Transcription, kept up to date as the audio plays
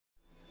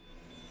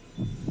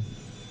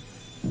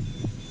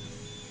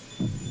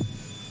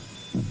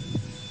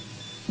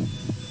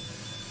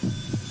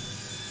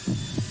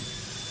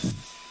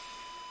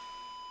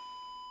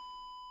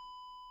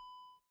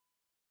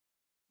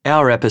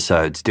Our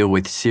episodes deal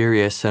with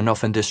serious and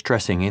often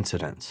distressing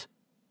incidents.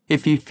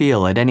 If you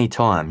feel at any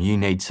time you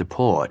need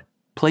support,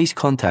 please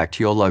contact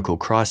your local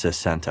crisis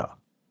centre.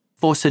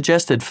 For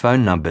suggested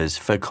phone numbers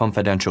for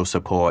confidential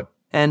support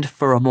and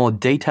for a more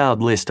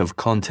detailed list of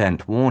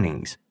content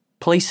warnings,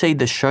 please see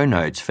the show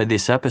notes for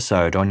this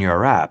episode on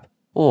your app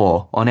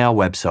or on our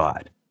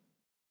website.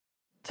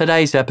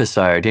 Today's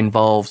episode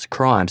involves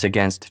crimes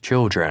against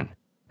children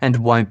and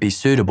won't be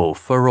suitable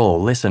for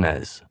all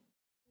listeners.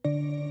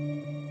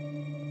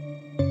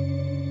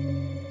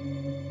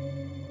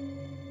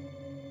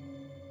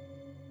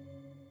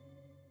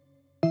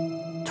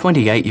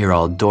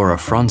 28-year-old Dora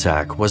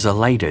Fronczak was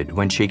elated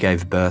when she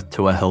gave birth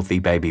to a healthy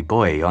baby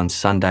boy on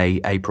Sunday,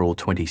 April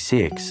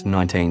 26,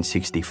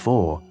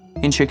 1964,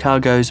 in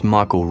Chicago's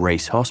Michael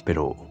Reese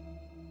Hospital.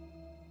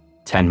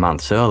 10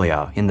 months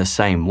earlier, in the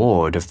same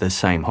ward of the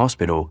same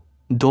hospital,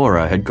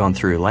 Dora had gone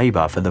through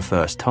labour for the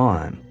first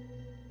time.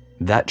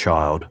 That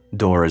child,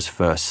 Dora's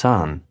first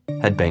son,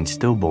 had been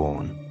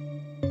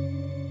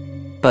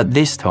stillborn. But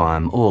this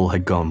time all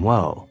had gone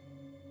well.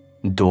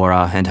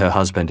 Dora and her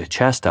husband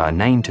Chester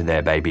named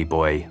their baby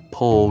boy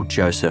Paul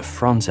Joseph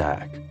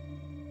Fronczak.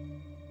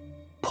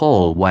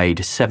 Paul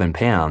weighed 7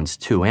 pounds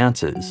 2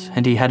 ounces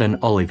and he had an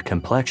olive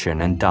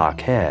complexion and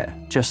dark hair,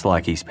 just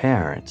like his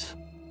parents.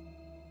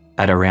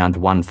 At around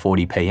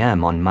 1:40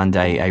 p.m. on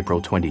Monday, April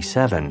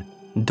 27,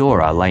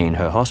 Dora lay in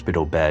her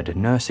hospital bed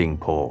nursing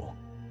Paul.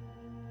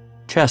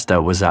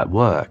 Chester was at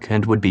work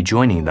and would be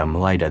joining them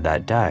later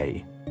that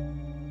day.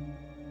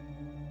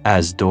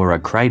 As Dora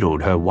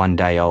cradled her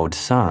 1-day-old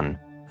son,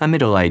 a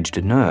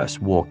middle-aged nurse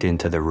walked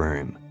into the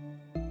room.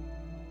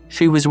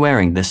 She was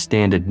wearing the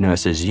standard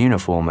nurse's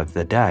uniform of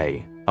the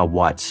day, a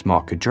white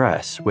smock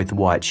dress with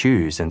white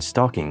shoes and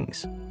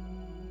stockings.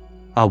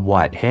 A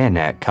white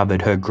hairnet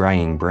covered her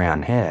greying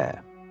brown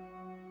hair.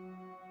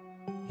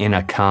 In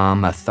a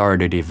calm,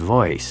 authoritative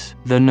voice,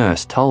 the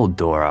nurse told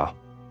Dora,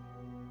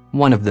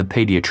 "One of the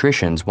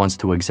paediatricians wants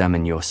to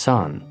examine your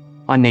son.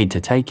 I need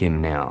to take him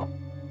now."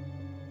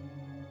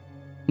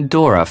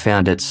 Dora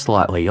found it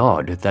slightly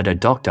odd that a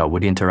doctor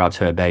would interrupt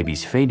her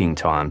baby's feeding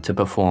time to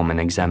perform an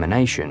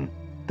examination,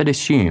 but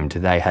assumed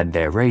they had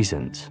their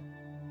reasons.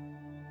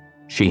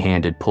 She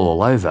handed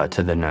Paul over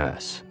to the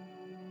nurse.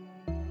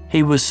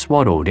 He was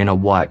swaddled in a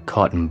white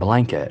cotton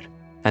blanket,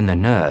 and the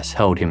nurse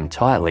held him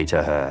tightly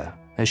to her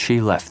as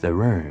she left the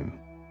room.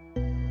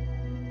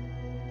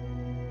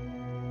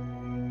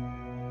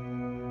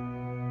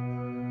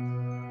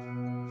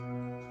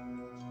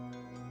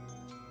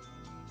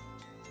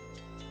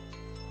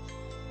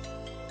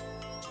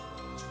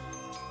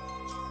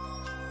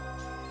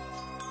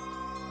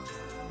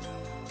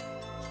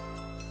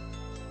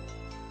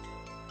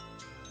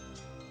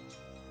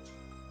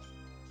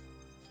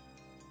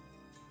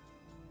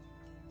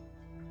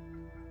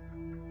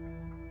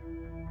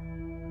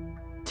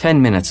 "10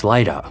 minutes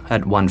later,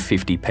 at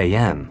 1:50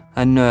 p.m,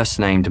 a nurse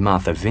named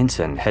Martha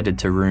Vinson headed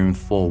to room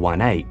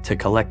 418 to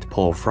collect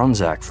Paul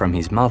Fronczak from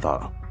his mother.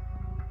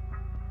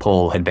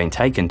 Paul had been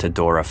taken to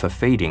Dora for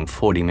feeding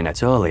 40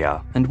 minutes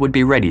earlier and would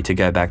be ready to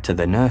go back to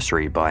the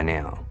nursery by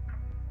now.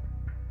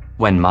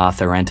 When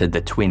Martha entered the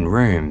twin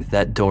room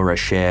that Dora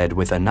shared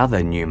with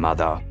another new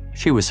mother,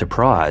 she was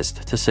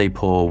surprised to see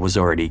Paul was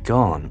already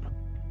gone.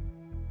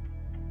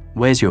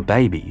 "Where's your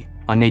baby?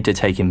 I need to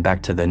take him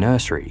back to the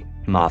nursery,"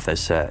 Martha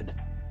said.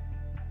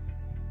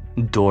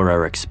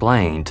 Dora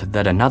explained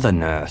that another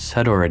nurse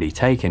had already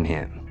taken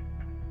him.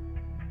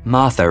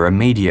 Martha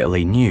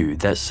immediately knew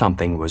that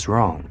something was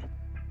wrong.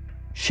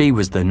 She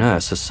was the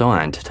nurse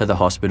assigned to the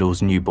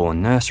hospital's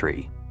newborn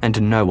nursery, and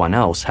no one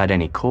else had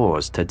any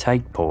cause to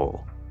take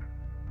Paul.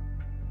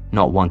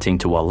 Not wanting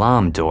to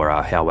alarm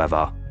Dora,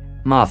 however,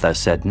 Martha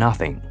said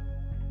nothing.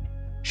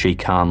 She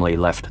calmly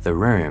left the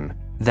room,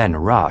 then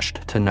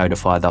rushed to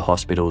notify the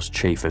hospital's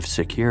chief of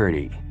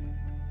security.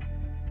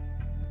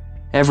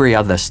 Every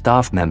other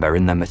staff member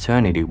in the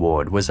maternity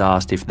ward was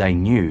asked if they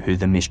knew who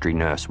the mystery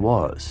nurse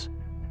was.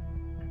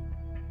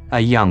 A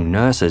young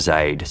nurse's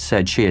aide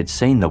said she had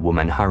seen the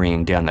woman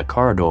hurrying down the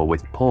corridor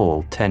with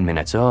Paul 10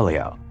 minutes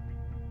earlier.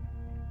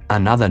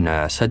 Another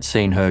nurse had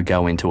seen her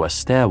go into a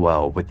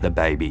stairwell with the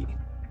baby.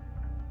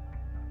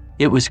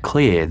 It was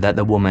clear that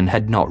the woman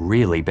had not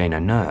really been a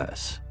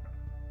nurse.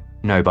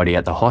 Nobody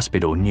at the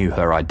hospital knew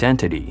her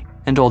identity,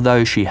 and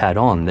although she had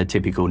on the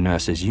typical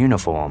nurse's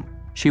uniform,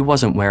 she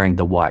wasn't wearing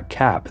the white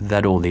cap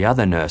that all the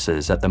other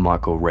nurses at the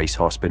Michael Reese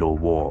Hospital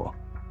wore.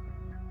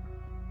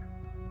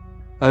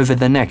 Over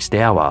the next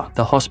hour,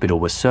 the hospital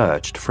was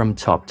searched from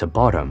top to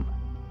bottom,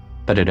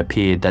 but it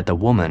appeared that the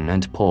woman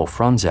and Paul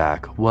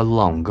Fronczak were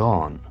long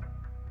gone.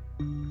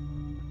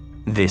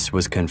 This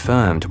was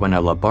confirmed when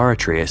a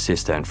laboratory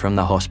assistant from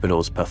the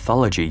hospital's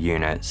pathology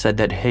unit said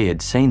that he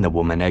had seen the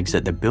woman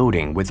exit the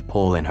building with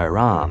Paul in her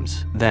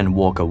arms, then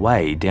walk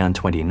away down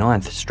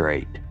 29th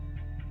Street.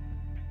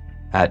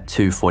 At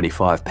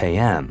 2:45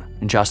 p.m,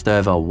 just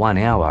over 1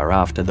 hour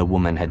after the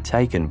woman had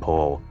taken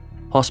Paul,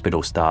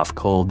 hospital staff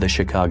called the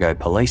Chicago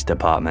Police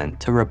Department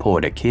to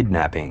report a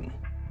kidnapping.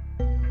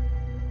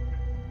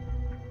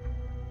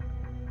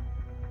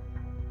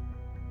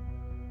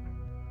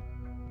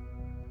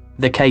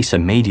 The case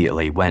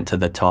immediately went to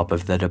the top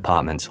of the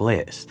department's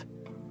list.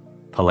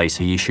 Police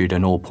issued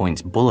an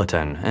all-points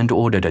bulletin and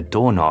ordered a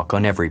door knock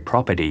on every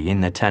property in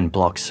the 10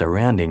 blocks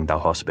surrounding the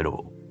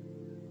hospital.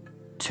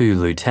 2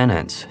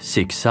 lieutenants,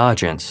 6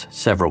 sergeants,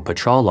 several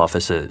patrol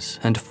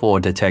officers, and 4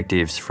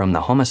 detectives from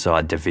the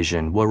homicide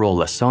division were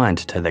all assigned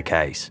to the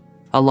case,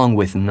 along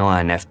with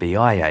 9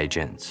 FBI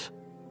agents.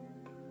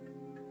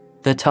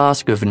 The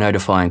task of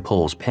notifying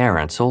Paul's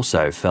parents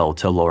also fell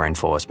to law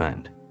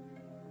enforcement.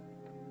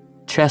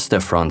 Chester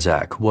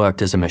Fronczak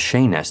worked as a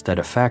machinist at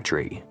a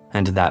factory,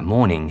 and that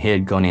morning he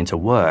had gone into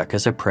work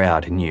as a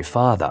proud new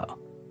father.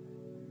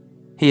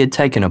 He had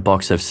taken a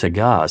box of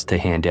cigars to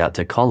hand out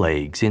to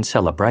colleagues in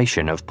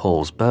celebration of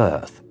Paul's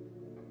birth.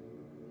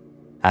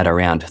 At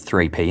around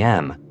 3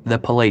 p.m, the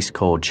police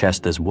called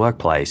Chester's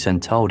workplace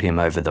and told him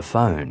over the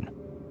phone,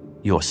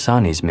 "Your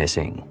son is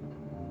missing."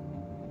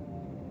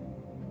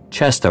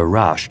 Chester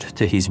rushed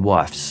to his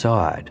wife's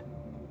side.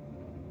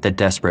 The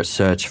desperate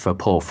search for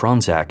Paul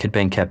Fronczak had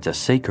been kept a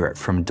secret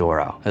from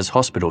Dora, as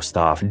hospital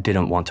staff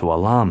didn't want to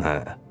alarm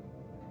her.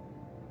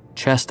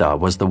 Chester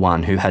was the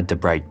one who had to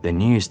break the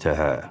news to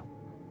her.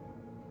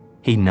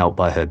 He knelt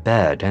by her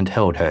bed and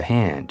held her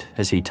hand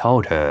as he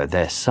told her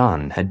their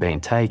son had been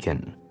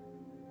taken.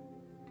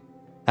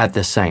 At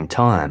the same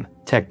time,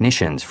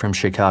 technicians from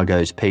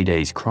Chicago's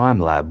PD's crime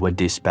lab were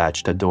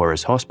dispatched to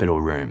Dora's hospital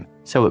room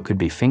so it could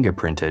be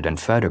fingerprinted and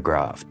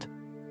photographed.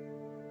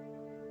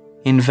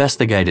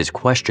 Investigators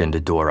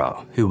questioned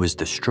Dora, who was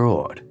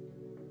distraught.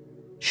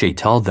 She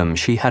told them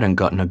she hadn't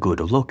gotten a good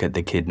look at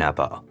the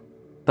kidnapper,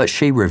 but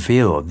she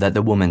revealed that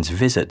the woman's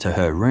visit to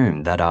her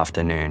room that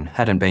afternoon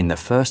hadn't been the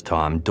first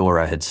time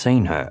Dora had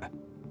seen her.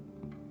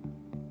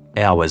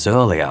 Hours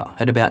earlier,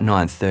 at about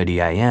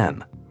 9:30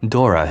 a.m,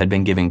 Dora had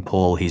been giving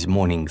Paul his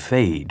morning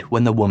feed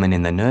when the woman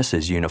in the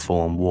nurse's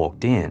uniform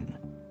walked in.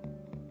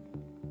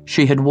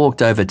 She had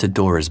walked over to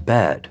Dora's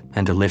bed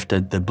and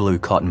lifted the blue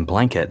cotton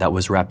blanket that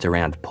was wrapped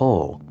around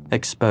Paul,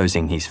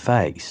 exposing his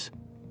face.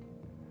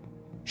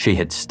 She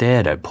had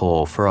stared at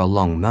Paul for a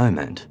long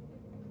moment.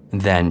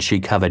 Then she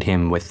covered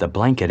him with the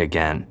blanket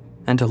again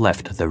and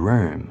left the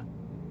room.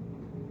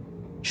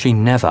 She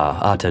never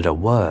uttered a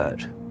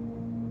word.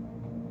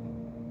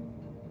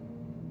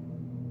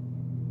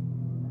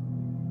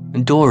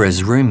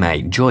 Dora's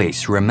roommate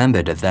Joyce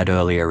remembered that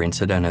earlier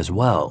incident as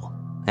well,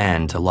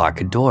 and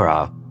like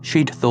Dora,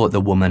 she'd thought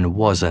the woman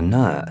was a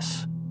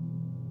nurse.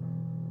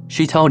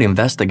 She told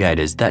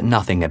investigators that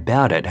nothing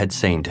about it had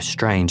seemed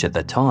strange at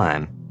the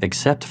time,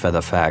 except for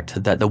the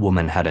fact that the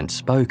woman hadn't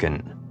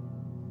spoken.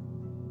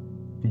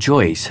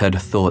 Joyce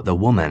had thought the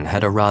woman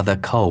had a rather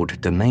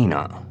cold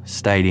demeanour,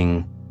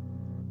 stating,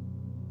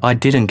 "I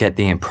didn't get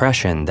the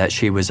impression that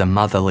she was a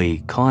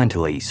motherly,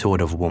 kindly sort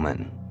of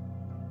woman."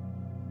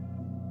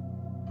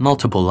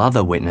 Multiple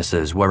other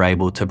witnesses were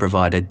able to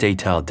provide a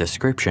detailed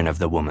description of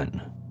the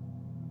woman.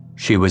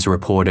 She was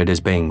reported as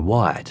being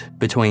white,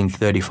 between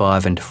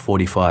 35 and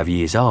 45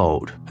 years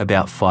old,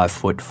 about 5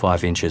 foot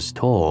 5 inches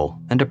tall,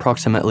 and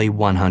approximately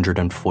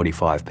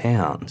 145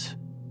 pounds.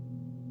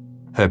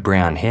 Her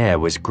brown hair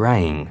was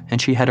greying and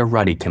she had a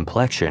ruddy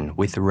complexion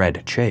with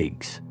red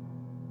cheeks.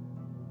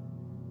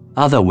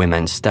 Other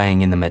women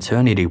staying in the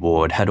maternity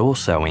ward had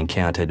also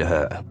encountered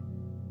her.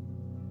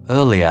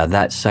 Earlier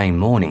that same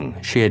morning,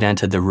 she had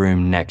entered the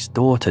room next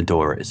door to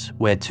Dora's,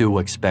 where 2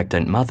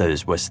 expectant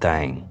mothers were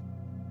staying.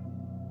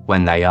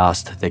 When they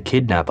asked the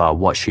kidnapper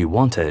what she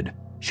wanted,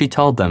 she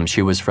told them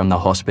she was from the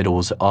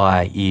hospital's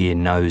eye, ear,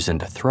 nose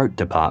and throat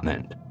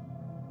department.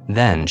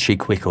 Then she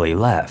quickly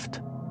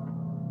left.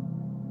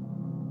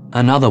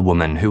 Another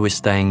woman who was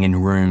staying in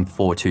room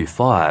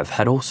 425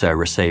 had also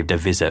received a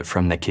visit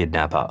from the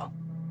kidnapper.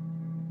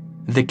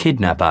 The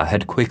kidnapper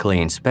had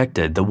quickly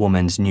inspected the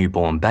woman's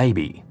newborn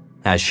baby,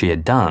 as she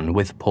had done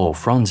with Paul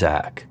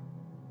Fronczak.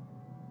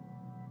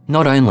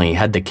 Not only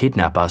had the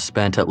kidnapper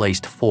spent at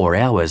least 4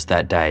 hours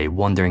that day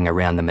wandering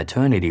around the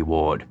maternity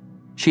ward,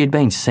 she had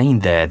been seen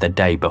there the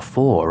day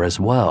before as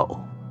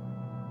well.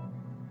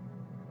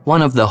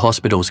 One of the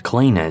hospital's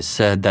cleaners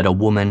said that a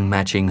woman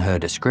matching her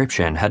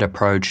description had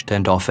approached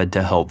and offered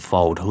to help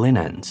fold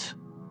linens.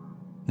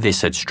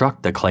 This had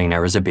struck the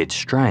cleaner as a bit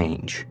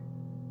strange.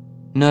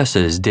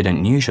 Nurses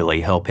didn't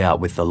usually help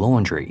out with the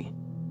laundry.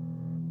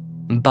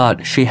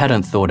 But she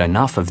hadn't thought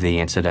enough of the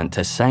incident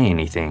to say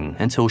anything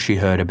until she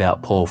heard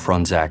about Paul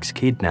Fronczak's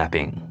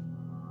kidnapping.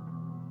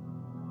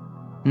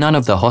 None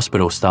of the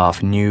hospital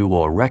staff knew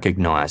or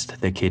recognised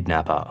the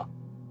kidnapper.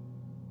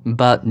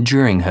 But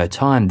during her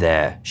time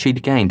there,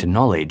 she'd gained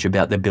knowledge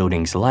about the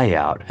building's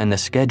layout and the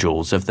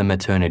schedules of the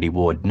maternity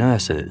ward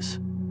nurses.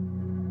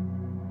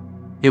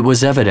 It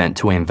was evident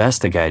to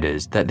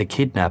investigators that the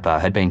kidnapper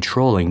had been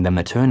trawling the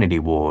maternity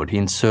ward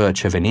in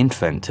search of an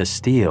infant to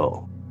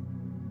steal.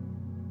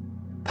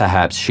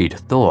 Perhaps she'd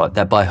thought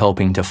that by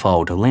helping to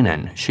fold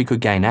linen, she could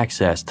gain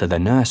access to the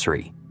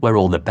nursery, where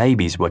all the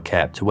babies were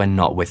kept when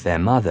not with their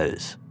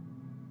mothers.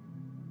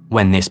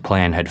 When this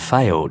plan had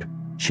failed,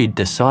 she'd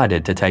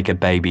decided to take a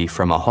baby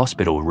from a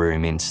hospital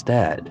room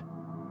instead.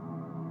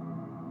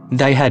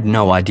 They had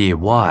no idea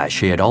why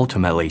she had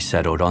ultimately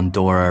settled on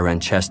Dora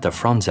and Chester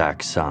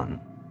Fronczak's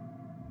son.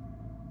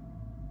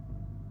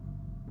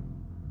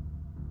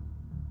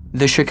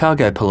 The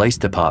Chicago Police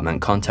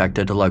Department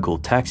contacted local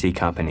taxi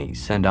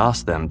companies and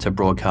asked them to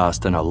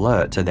broadcast an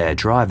alert to their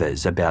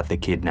drivers about the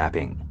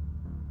kidnapping.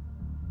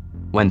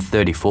 When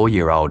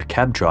 34-year-old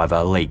cab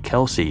driver Lee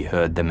Kelsey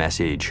heard the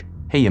message,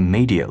 he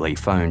immediately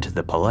phoned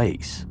the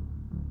police.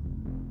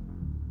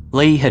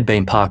 Lee had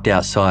been parked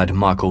outside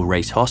Michael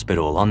Reese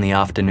Hospital on the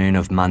afternoon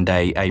of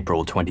Monday,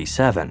 April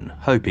 27,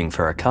 hoping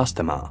for a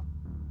customer.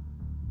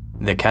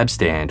 The cab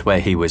stand where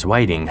he was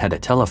waiting had a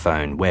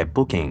telephone where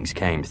bookings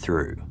came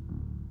through.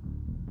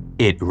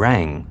 It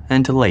rang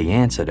and Lee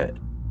answered it.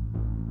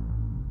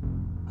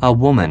 A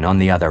woman on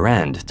the other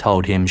end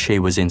told him she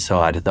was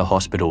inside the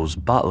hospital's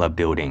Butler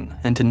building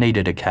and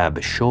needed a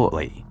cab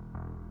shortly.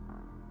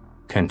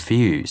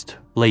 Confused,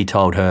 Lee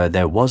told her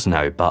there was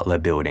no Butler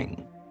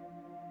building.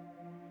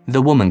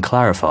 The woman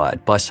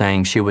clarified by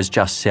saying she was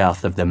just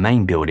south of the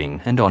main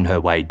building and on her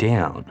way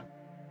down.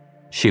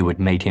 She would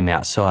meet him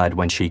outside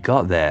when she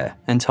got there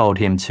and told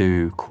him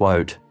to,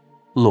 quote,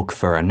 look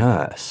for a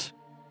nurse.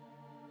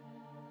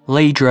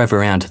 Lee drove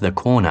around the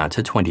corner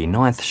to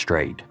 29th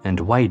Street and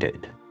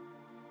waited.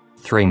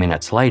 3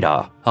 minutes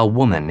later, a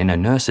woman in a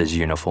nurse's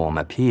uniform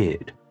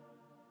appeared.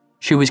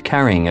 She was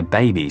carrying a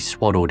baby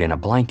swaddled in a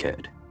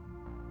blanket.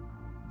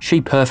 She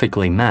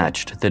perfectly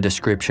matched the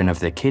description of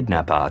the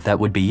kidnapper that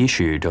would be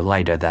issued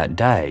later that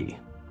day.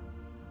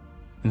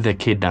 The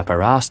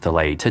kidnapper asked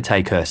Lee to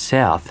take her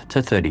south to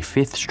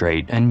 35th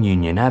Street and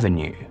Union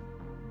Avenue.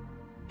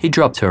 He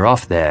dropped her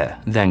off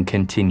there, then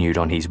continued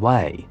on his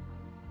way.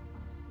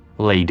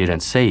 Lee didn't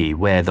see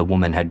where the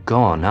woman had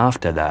gone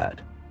after that.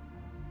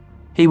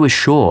 He was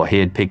sure he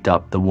had picked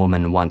up the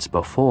woman once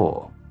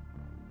before.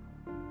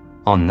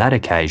 On that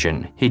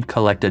occasion, he'd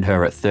collected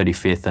her at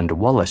 35th and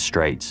Wallace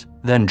Streets,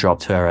 then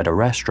dropped her at a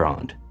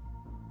restaurant.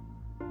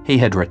 He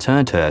had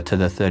returned her to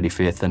the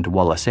 35th and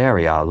Wallace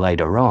area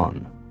later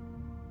on.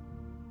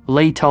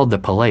 Lee told the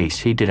police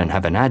he didn't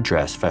have an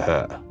address for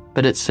her,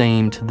 but it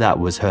seemed that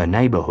was her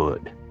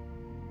neighborhood.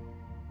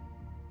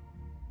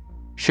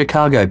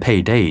 Chicago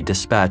PD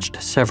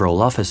dispatched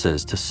several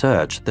officers to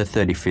search the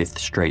 35th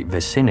Street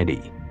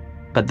vicinity,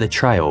 but the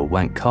trail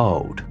went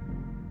cold.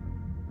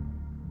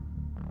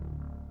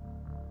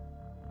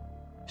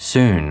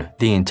 Soon,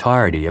 the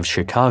entirety of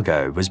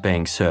Chicago was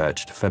being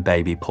searched for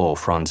baby Paul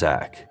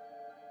Fronczak.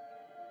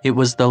 It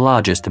was the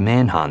largest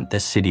manhunt the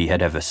city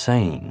had ever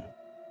seen.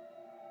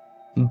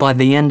 By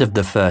the end of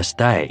the first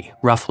day,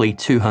 roughly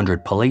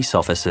 200 police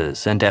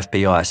officers and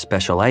FBI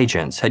special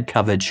agents had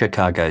covered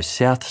Chicago's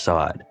South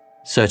Side,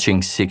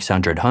 searching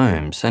 600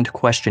 homes and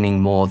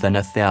questioning more than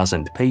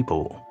 1,000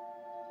 people.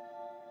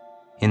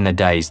 In the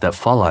days that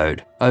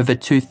followed, over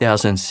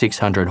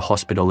 2,600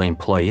 hospital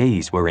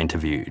employees were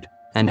interviewed,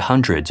 and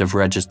hundreds of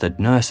registered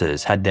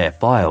nurses had their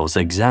files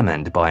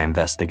examined by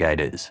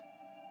investigators.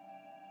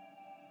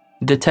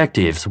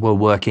 Detectives were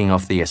working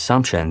off the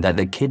assumption that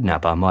the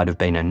kidnapper might have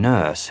been a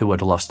nurse who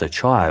had lost a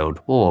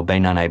child or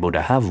been unable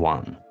to have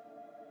one.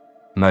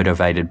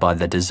 Motivated by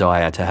the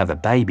desire to have a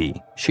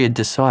baby, she had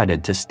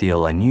decided to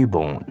steal a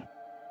newborn.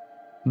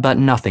 But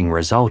nothing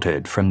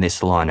resulted from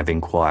this line of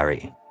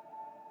inquiry.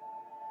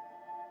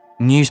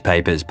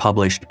 Newspapers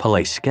published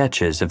police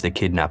sketches of the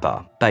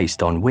kidnapper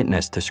based on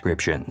witness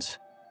descriptions.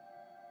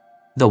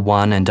 The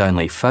one and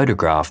only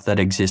photograph that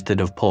existed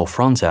of Paul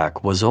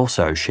Fronczak was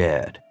also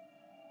shared.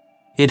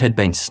 It had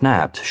been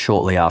snapped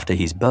shortly after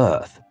his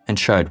birth and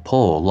showed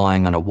Paul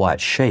lying on a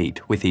white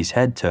sheet with his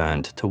head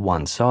turned to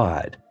one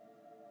side.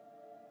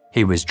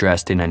 He was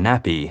dressed in a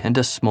nappy and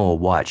a small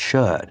white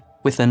shirt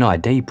with an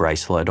ID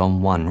bracelet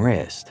on one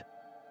wrist.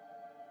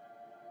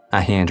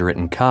 A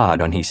handwritten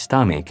card on his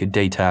stomach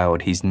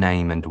detailed his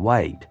name and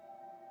weight.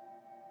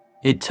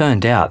 It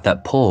turned out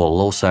that Paul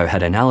also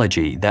had an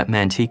allergy that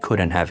meant he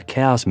couldn't have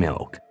cow's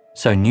milk,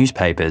 so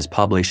newspapers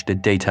published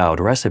detailed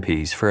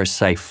recipes for a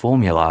safe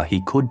formula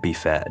he could be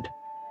fed.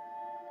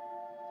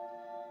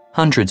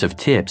 Hundreds of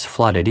tips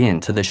flooded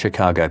into the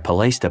Chicago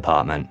Police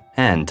Department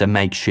and a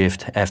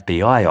makeshift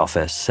FBI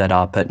office set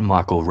up at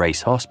Michael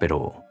Reese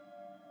Hospital.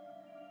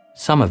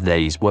 Some of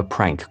these were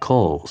prank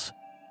calls,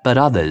 but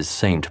others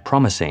seemed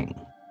promising.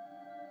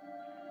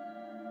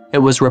 It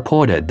was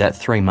reported that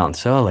 3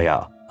 months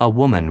earlier, a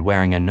woman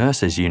wearing a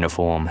nurse's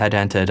uniform had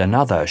entered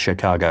another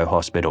Chicago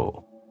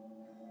hospital.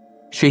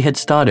 She had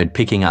started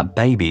picking up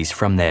babies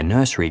from their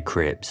nursery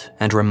cribs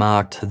and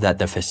remarked that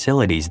the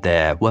facilities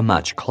there were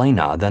much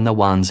cleaner than the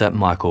ones at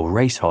Michael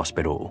Reese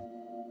Hospital.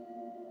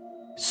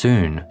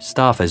 Soon,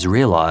 staffers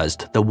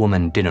realised the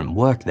woman didn't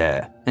work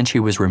there and she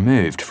was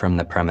removed from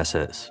the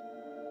premises.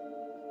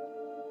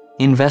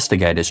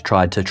 Investigators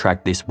tried to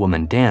track this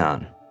woman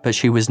down, but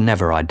she was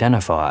never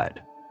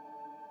identified.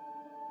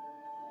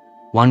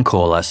 One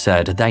caller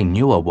said they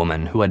knew a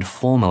woman who had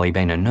formerly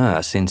been a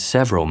nurse in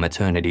several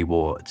maternity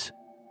wards.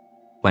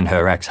 When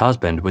her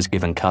ex-husband was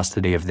given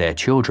custody of their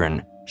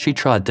children, she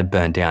tried to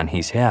burn down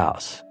his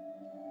house.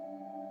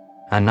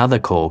 Another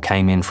call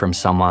came in from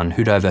someone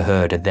who'd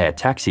overheard their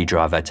taxi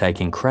driver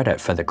taking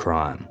credit for the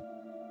crime.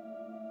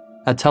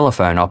 A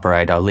telephone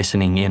operator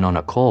listening in on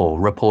a call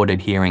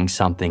reported hearing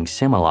something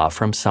similar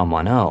from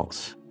someone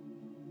else.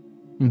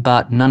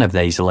 But none of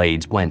these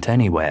leads went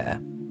anywhere.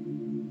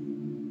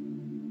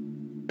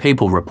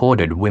 People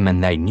reported women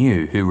they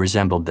knew who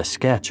resembled the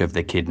sketch of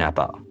the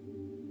kidnapper.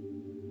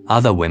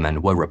 Other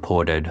women were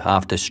reported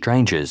after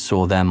strangers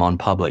saw them on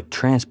public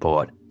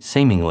transport,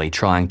 seemingly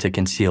trying to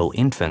conceal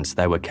infants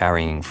they were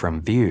carrying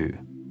from view.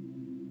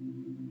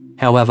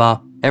 However,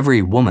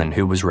 every woman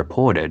who was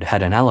reported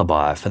had an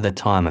alibi for the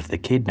time of the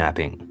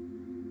kidnapping.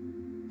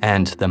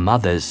 And the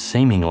mothers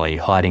seemingly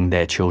hiding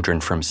their children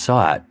from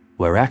sight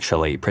were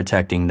actually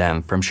protecting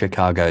them from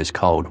Chicago's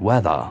cold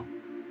weather.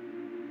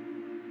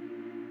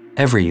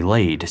 Every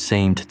lead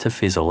seemed to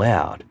fizzle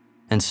out,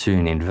 and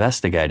soon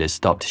investigators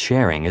stopped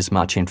sharing as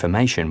much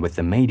information with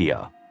the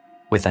media,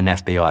 with an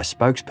FBI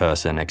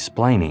spokesperson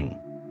explaining,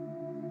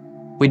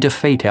 "We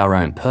defeat our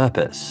own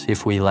purpose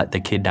if we let the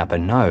kidnapper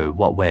know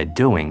what we're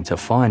doing to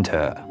find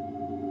her."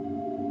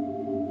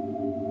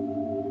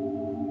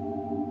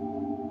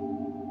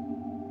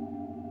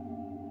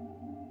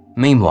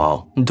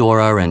 Meanwhile,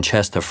 Dora and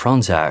Chester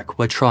Fronczak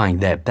were trying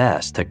their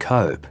best to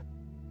cope.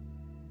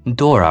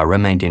 Dora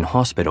remained in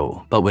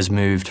hospital but was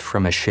moved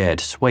from a shared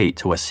suite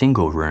to a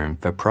single room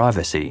for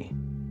privacy.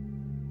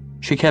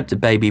 She kept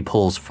baby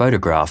Paul's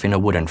photograph in a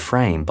wooden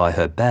frame by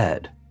her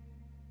bed.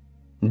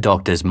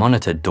 Doctors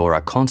monitored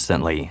Dora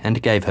constantly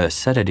and gave her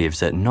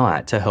sedatives at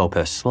night to help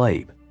her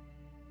sleep.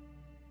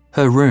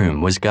 Her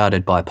room was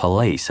guarded by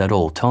police at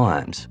all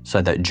times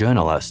so that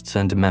journalists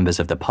and members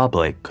of the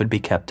public could be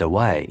kept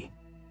away.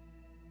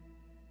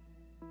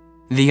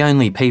 The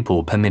only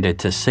people permitted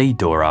to see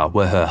Dora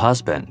were her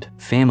husband,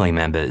 family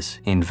members,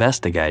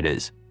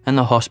 investigators, and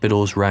the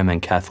hospital's Roman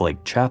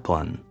Catholic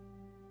chaplain.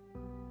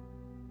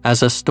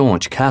 As a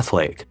staunch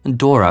Catholic,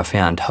 Dora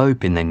found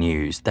hope in the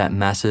news that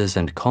masses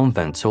and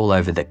convents all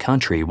over the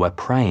country were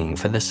praying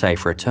for the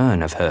safe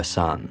return of her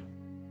son.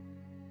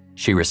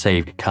 She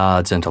received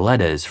cards and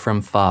letters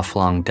from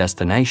far-flung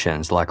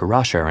destinations like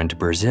Russia and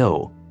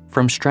Brazil,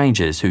 from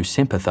strangers who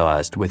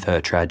sympathized with her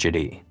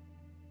tragedy.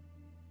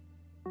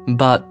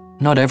 But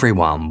not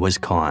everyone was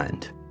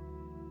kind.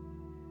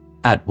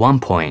 At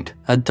one point,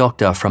 a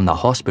doctor from the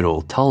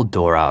hospital told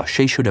Dora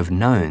she should have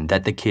known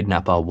that the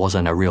kidnapper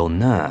wasn't a real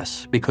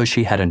nurse because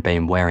she hadn't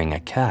been wearing a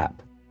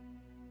cap.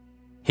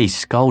 He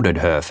scolded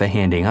her for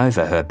handing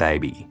over her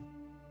baby.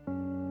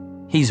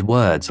 His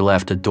words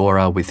left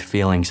Dora with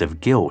feelings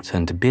of guilt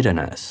and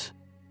bitterness.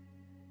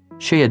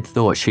 She had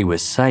thought she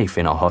was safe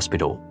in a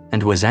hospital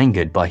and was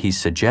angered by his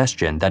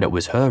suggestion that it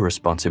was her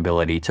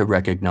responsibility to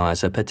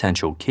recognize a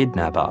potential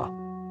kidnapper.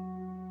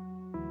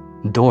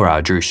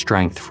 Dora drew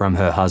strength from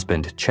her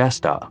husband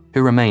Chester,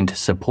 who remained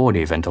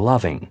supportive and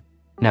loving,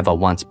 never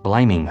once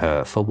blaming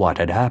her for what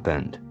had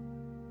happened.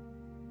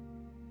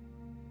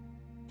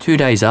 2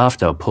 days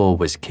after Paul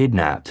was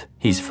kidnapped,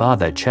 his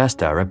father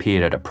Chester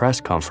appeared at a press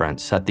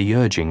conference at the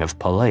urging of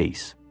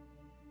police.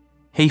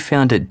 He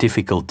found it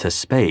difficult to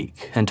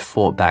speak and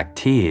fought back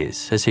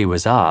tears as he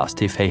was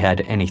asked if he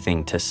had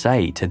anything to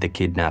say to the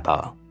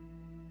kidnapper.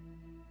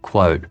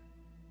 Quote,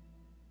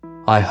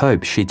 "I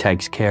hope she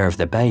takes care of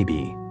the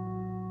baby.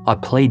 I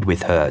plead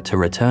with her to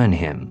return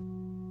him."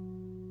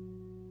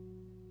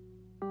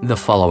 The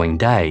following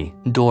day,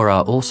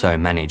 Dora also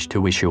managed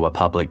to issue a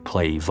public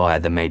plea via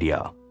the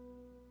media.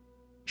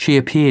 She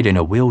appeared in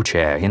a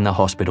wheelchair in the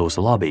hospital's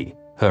lobby,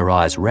 her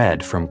eyes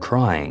red from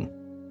crying,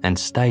 and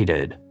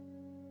stated,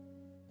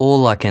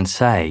 "All I can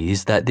say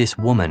is that this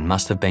woman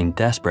must have been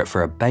desperate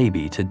for a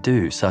baby to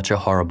do such a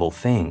horrible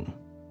thing.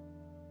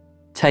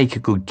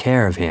 Take good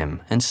care of him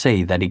and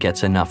see that he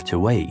gets enough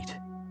to eat.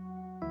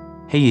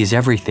 He is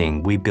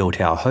everything we built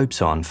our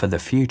hopes on for the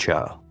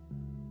future.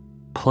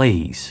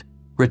 Please,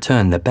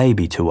 return the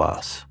baby to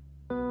us."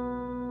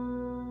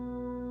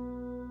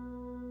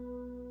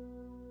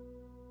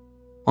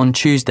 On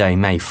Tuesday,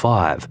 May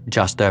 5,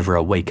 just over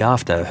a week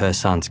after her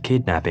son's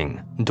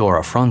kidnapping,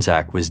 Dora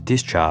Fronczak was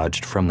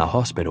discharged from the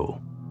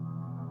hospital.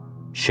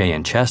 She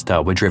and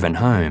Chester were driven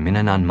home in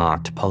an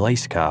unmarked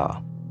police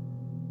car.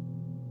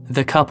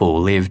 The couple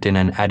lived in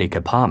an attic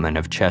apartment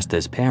of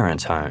Chester's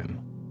parents' home.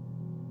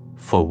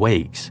 For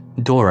weeks,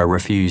 Dora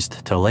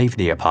refused to leave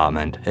the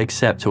apartment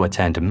except to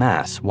attend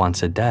Mass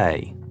once a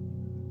day.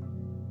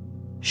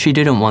 She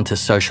didn't want to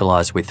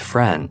socialise with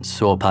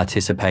friends or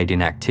participate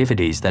in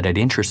activities that had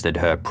interested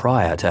her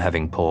prior to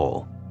having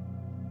Paul.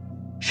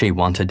 She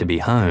wanted to be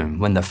home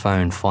when the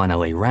phone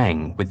finally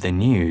rang with the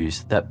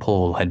news that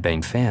Paul had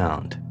been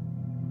found.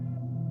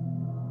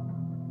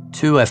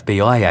 2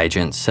 FBI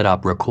agents set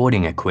up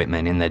recording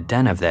equipment in the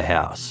den of the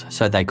house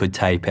so they could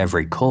tape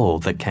every call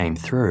that came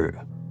through.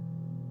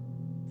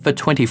 For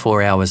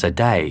 24 hours a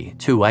day,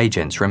 2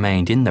 agents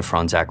remained in the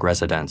Fronczak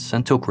residence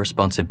and took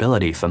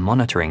responsibility for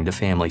monitoring the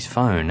family's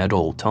phone at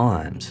all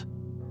times.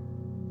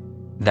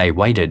 They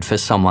waited for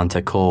someone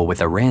to call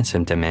with a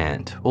ransom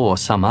demand or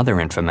some other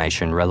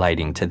information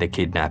relating to the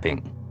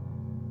kidnapping.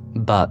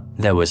 But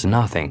there was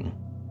nothing.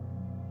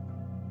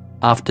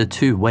 After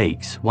 2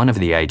 weeks, one of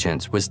the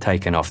agents was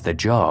taken off the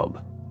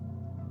job.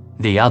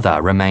 The other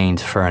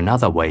remained for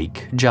another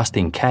week just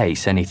in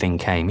case anything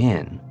came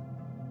in.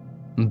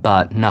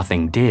 But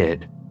nothing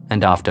did,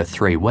 and after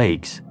 3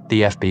 weeks,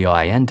 the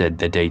FBI ended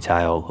the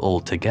detail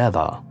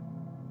altogether.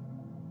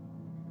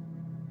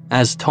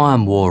 As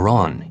time wore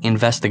on,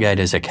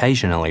 investigators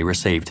occasionally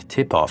received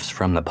tip-offs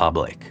from the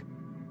public.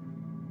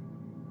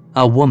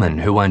 A woman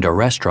who owned a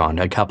restaurant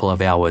a couple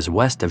of hours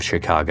west of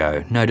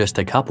Chicago noticed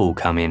a couple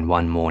come in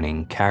one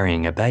morning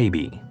carrying a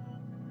baby.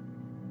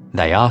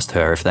 They asked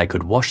her if they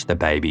could wash the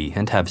baby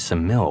and have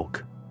some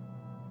milk.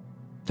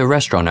 The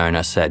restaurant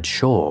owner said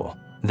sure,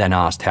 then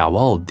asked how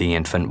old the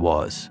infant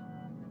was.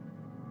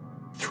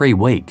 3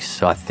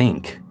 weeks, I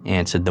think,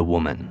 answered the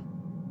woman.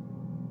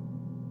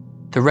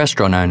 The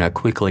restaurant owner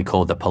quickly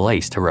called the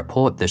police to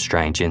report the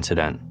strange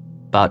incident,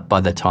 but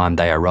by the time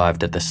they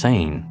arrived at the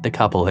scene, the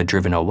couple had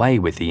driven away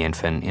with the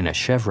infant in a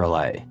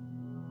Chevrolet.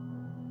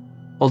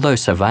 Although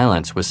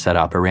surveillance was set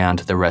up around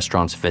the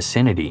restaurant's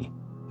vicinity,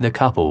 the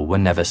couple were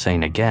never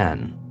seen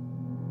again.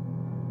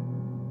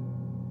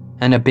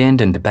 An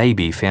abandoned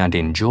baby found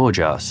in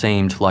Georgia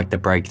seemed like the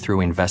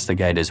breakthrough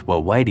investigators were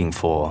waiting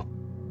for,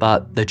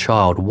 but the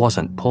child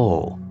wasn't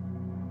Paul.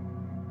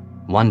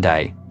 One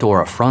day,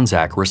 Dora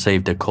Fronczak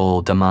received a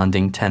call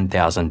demanding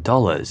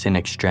 $10,000 in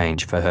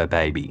exchange for her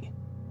baby.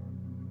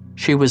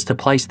 She was to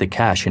place the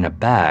cash in a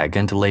bag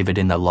and leave it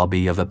in the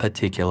lobby of a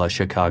particular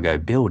Chicago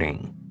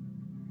building.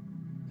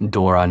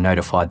 Dora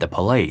notified the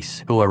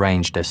police, who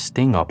arranged a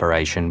sting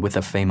operation with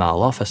a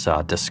female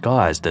officer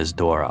disguised as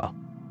Dora.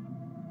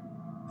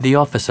 The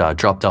officer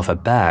dropped off a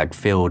bag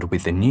filled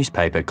with the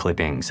newspaper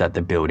clippings at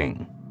the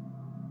building.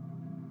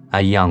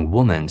 A young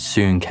woman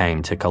soon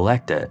came to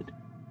collect it.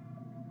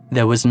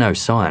 There was no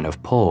sign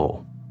of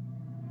Paul.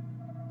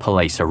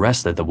 Police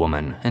arrested the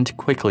woman and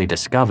quickly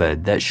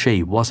discovered that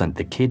she wasn't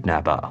the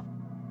kidnapper.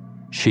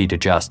 She'd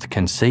just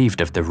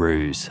conceived of the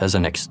ruse as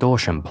an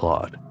extortion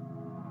plot.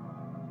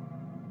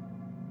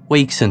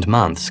 Weeks and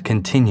months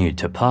continued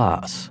to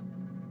pass.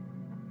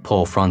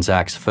 Paul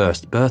Fronczak's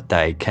first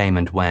birthday came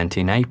and went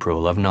in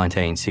April of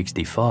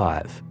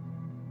 1965.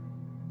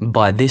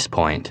 By this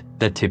point,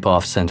 the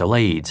tip-offs and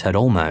leads had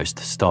almost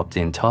stopped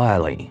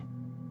entirely.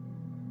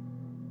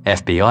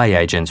 FBI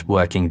agents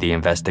working the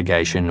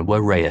investigation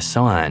were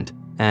reassigned,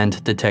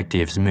 and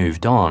detectives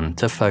moved on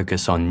to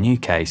focus on new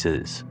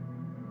cases.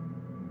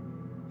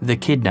 The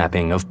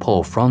kidnapping of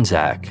Paul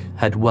Fronczak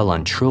had well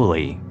and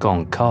truly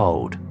gone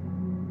cold.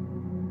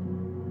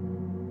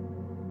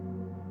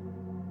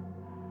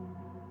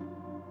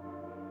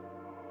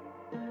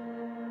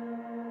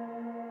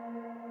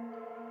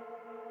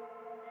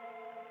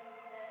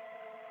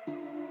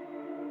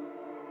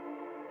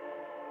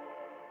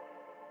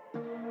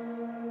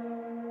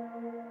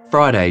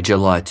 Friday,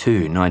 July 2,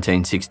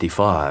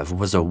 1965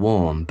 was a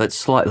warm but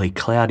slightly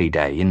cloudy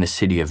day in the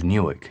city of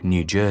Newark,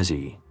 New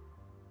Jersey.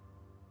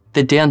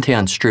 The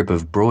downtown strip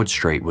of Broad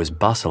Street was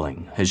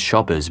bustling as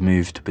shoppers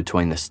moved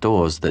between the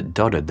stores that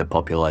dotted the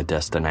popular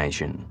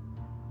destination.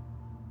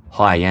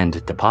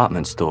 High-end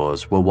department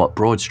stores were what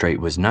Broad Street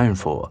was known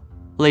for,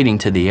 leading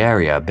to the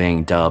area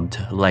being dubbed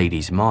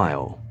Ladies'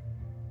 Mile.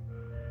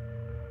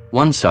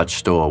 One such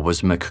store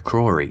was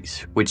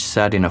McCrory's, which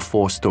sat in a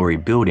 4-story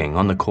building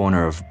on the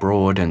corner of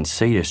Broad and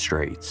Cedar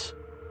Streets.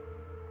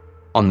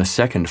 On the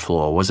second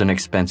floor was an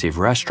expensive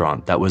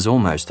restaurant that was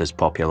almost as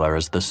popular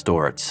as the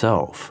store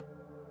itself.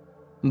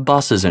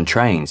 Buses and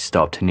trains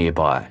stopped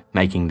nearby,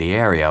 making the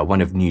area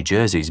one of New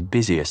Jersey's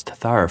busiest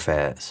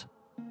thoroughfares.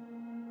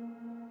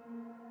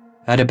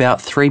 At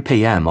about 3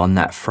 p.m. on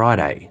that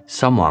Friday,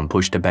 someone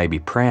pushed a baby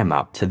pram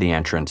up to the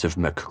entrance of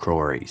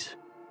McCrory's.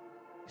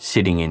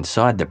 Sitting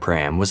inside the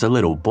pram was a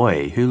little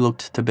boy who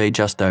looked to be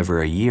just over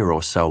a year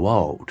or so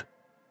old.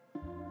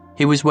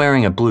 He was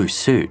wearing a blue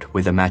suit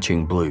with a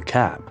matching blue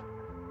cap.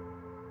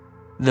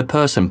 The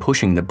person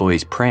pushing the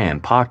boy's pram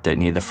parked it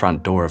near the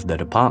front door of the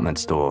department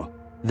store,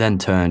 then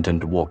turned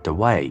and walked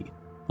away,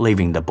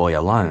 leaving the boy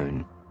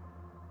alone.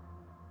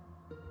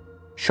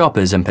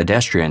 Shoppers and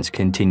pedestrians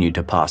continued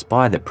to pass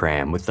by the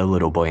pram with the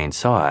little boy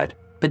inside,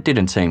 but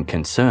didn't seem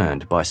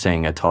concerned by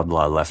seeing a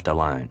toddler left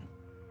alone.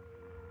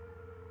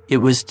 It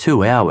was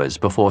 2 hours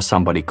before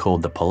somebody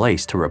called the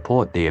police to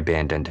report the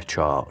abandoned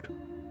child.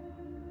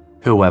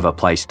 Whoever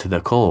placed the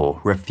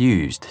call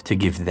refused to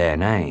give their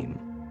name.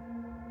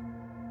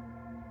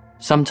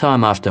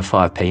 Sometime after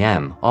 5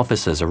 p.m,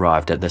 officers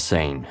arrived at the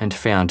scene and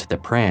found the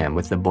pram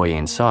with the boy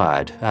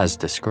inside as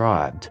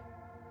described.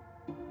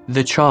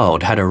 The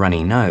child had a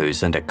runny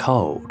nose and a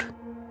cold.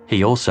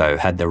 He also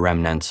had the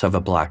remnants of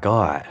a black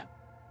eye.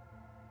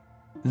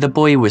 The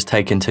boy was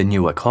taken to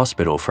Newark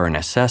Hospital for an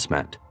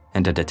assessment,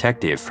 and a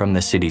detective from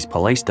the city's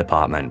police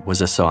department was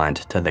assigned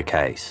to the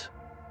case.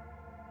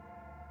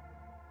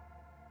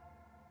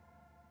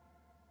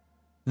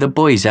 The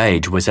boy's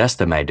age was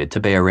estimated to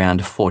be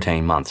around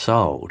 14 months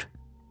old.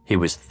 He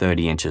was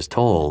 30 inches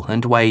tall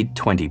and weighed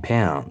 20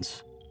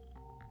 pounds.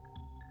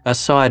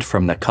 Aside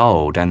from the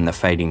cold and the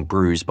fading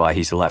bruise by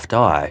his left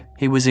eye,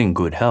 he was in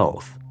good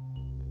health.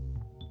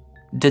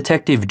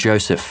 Detective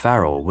Joseph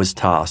Farrell was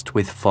tasked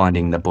with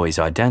finding the boy's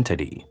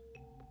identity.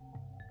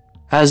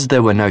 As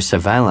there were no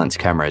surveillance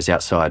cameras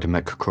outside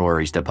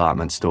McCrory's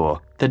department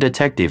store, the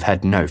detective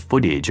had no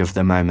footage of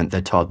the moment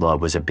the toddler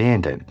was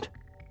abandoned,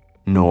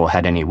 nor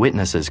had any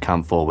witnesses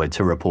come forward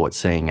to report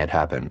seeing it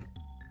happen.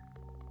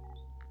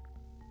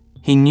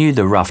 He knew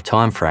the rough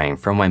time frame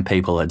from when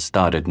people had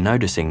started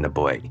noticing the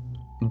boy,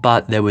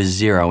 but there was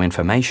zero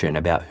information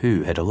about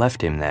who had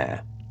left him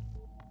there.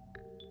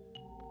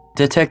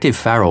 Detective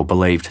Farrell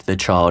believed the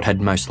child had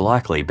most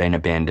likely been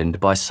abandoned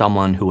by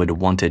someone who had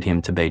wanted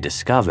him to be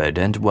discovered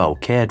and well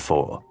cared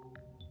for.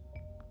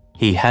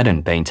 He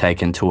hadn't been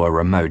taken to a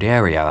remote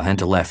area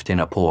and left in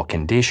a poor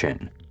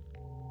condition.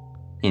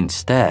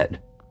 Instead,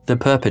 the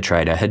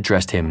perpetrator had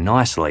dressed him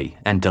nicely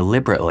and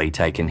deliberately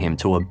taken him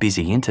to a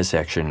busy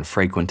intersection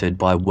frequented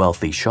by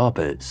wealthy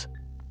shoppers.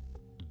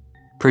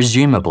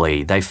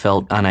 Presumably, they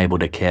felt unable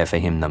to care for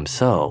him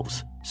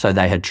themselves, so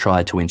they had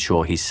tried to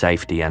ensure his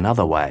safety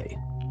another way.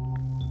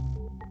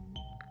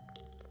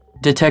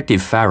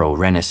 Detective Farrell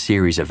ran a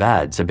series of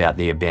ads about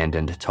the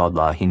abandoned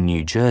toddler in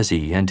New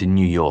Jersey and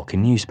New York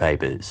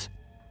newspapers.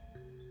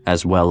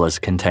 As well as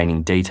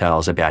containing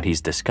details about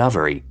his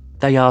discovery,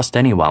 they asked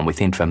anyone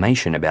with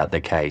information about the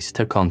case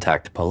to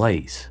contact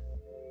police.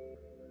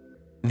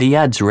 The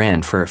ads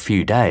ran for a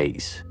few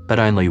days, but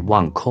only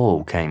one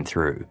call came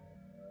through.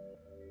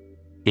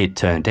 It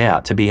turned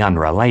out to be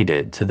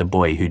unrelated to the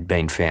boy who'd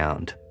been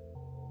found.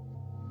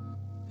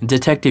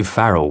 Detective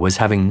Farrell was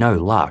having no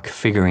luck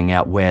figuring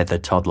out where the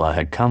toddler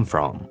had come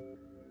from.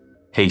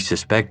 He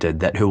suspected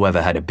that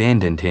whoever had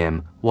abandoned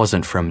him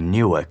wasn't from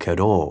Newark at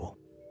all.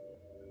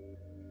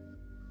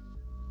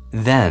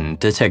 Then,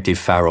 Detective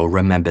Farrell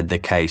remembered the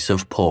case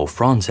of Paul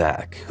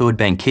Fronczak, who had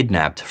been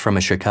kidnapped from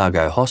a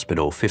Chicago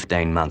hospital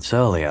 15 months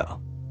earlier.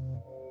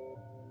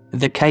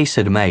 The case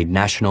had made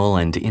national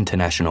and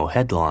international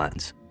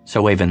headlines,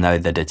 so even though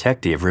the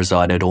detective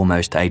resided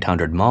almost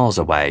 800 miles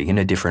away in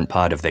a different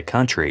part of the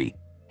country,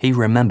 he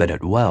remembered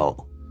it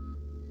well.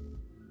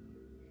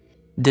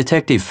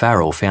 Detective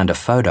Farrell found a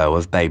photo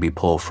of baby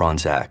Paul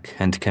Fronczak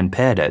and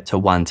compared it to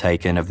one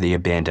taken of the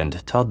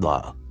abandoned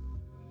toddler.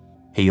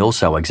 He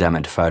also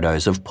examined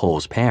photos of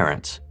Paul's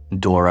parents,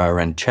 Dora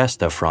and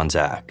Chester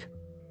Fronczak.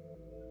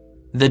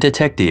 The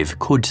detective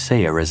could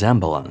see a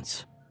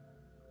resemblance.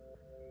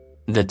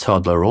 The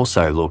toddler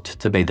also looked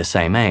to be the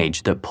same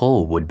age that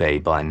Paul would be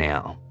by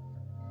now.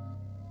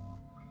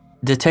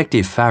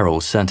 Detective Farrell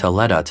sent a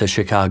letter to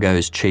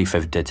Chicago's Chief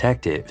of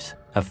Detectives,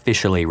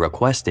 officially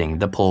requesting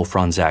the Paul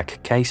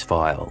Fronczak case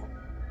file.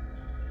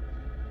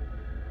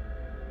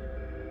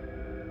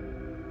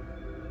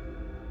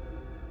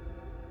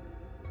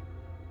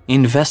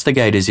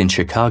 Investigators in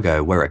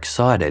Chicago were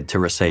excited to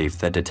receive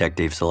the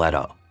detective's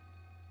letter.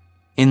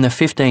 In the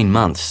 15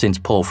 months since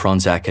Paul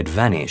Fronczak had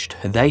vanished,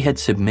 they had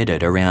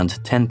submitted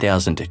around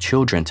 10,000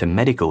 children to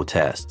medical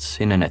tests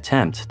in an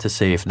attempt to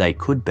see if they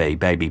could be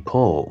baby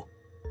Paul.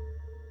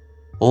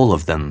 All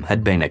of them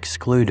had been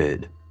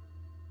excluded.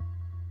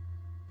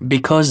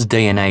 Because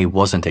DNA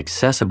wasn't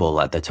accessible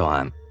at the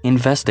time,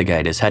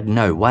 investigators had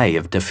no way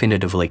of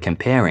definitively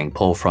comparing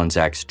Paul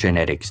Fronczak's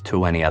genetics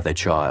to any other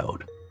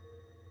child.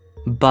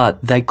 But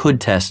they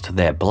could test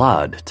their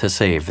blood to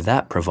see if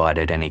that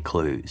provided any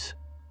clues.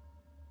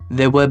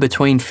 There were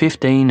between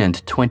 15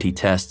 and 20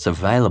 tests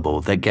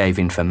available that gave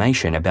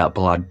information about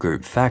blood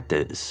group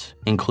factors,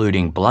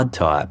 including blood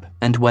type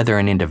and whether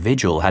an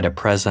individual had a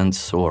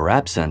presence or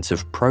absence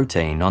of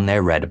protein on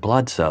their red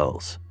blood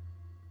cells.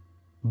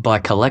 By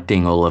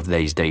collecting all of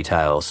these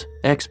details,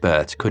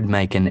 experts could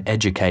make an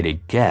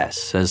educated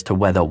guess as to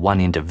whether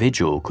one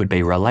individual could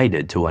be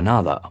related to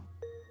another.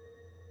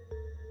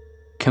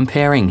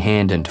 Comparing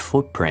hand and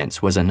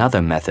footprints was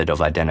another method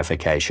of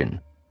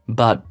identification,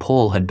 but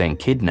Paul had been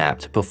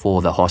kidnapped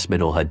before the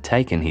hospital had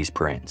taken his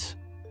prints.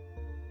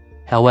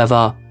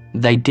 However,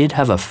 they did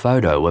have a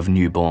photo of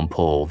newborn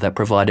Paul that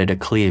provided a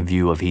clear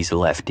view of his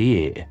left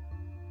ear.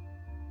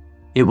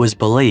 It was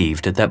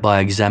believed that by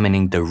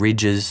examining the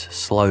ridges,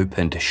 slope,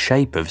 and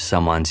shape of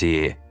someone's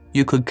ear,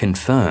 you could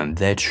confirm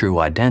their true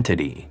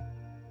identity.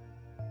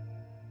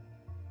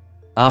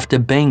 After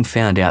being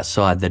found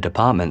outside the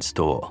department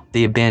store,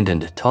 the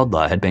abandoned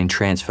toddler had been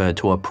transferred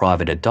to a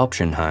private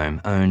adoption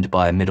home owned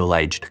by a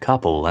middle-aged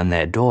couple and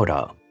their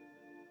daughter.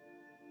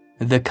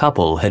 The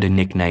couple had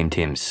nicknamed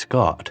him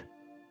Scott.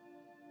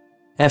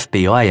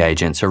 FBI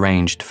agents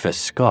arranged for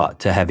Scott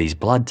to have his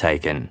blood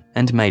taken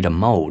and made a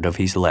mold of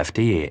his left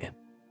ear.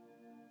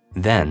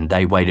 Then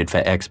they waited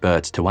for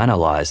experts to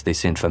analyze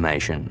this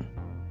information.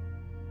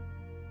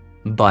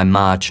 By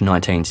March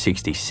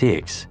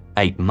 1966,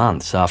 8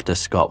 months after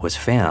Scott was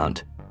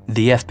found,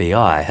 the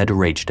FBI had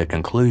reached a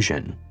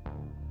conclusion.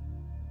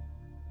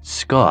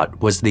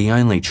 Scott was the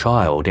only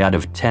child out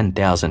of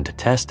 10,000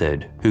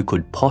 tested who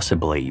could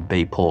possibly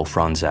be Paul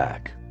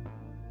Fronczak.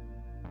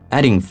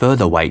 Adding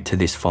further weight to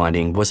this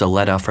finding was a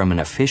letter from an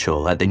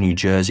official at the New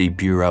Jersey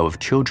Bureau of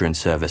Children's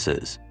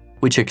Services,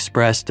 which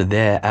expressed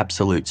their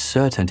absolute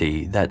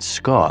certainty that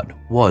Scott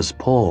was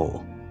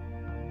Paul.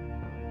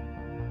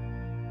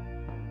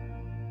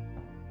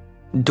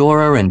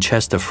 Dora and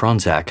Chester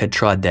Fronczak had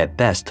tried their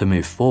best to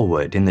move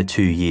forward in the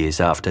 2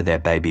 years after their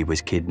baby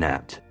was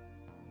kidnapped.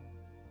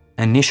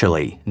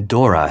 Initially,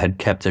 Dora had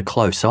kept a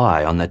close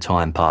eye on the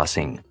time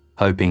passing,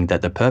 hoping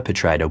that the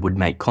perpetrator would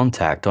make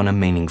contact on a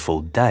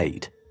meaningful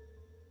date.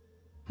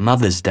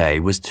 Mother's Day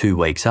was 2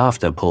 weeks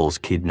after Paul's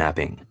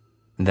kidnapping.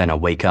 Then a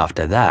week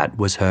after that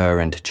was her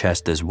and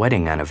Chester's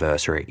wedding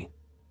anniversary.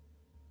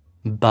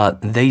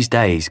 But these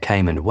days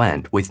came and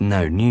went with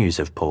no news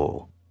of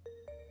Paul.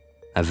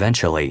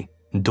 Eventually,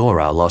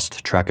 Dora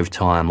lost track of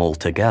time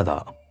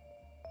altogether.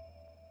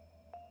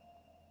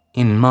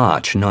 In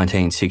March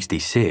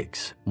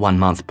 1966, 1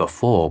 month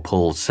before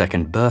Paul's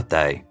second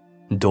birthday,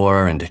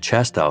 Dora and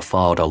Chester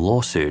filed a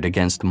lawsuit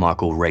against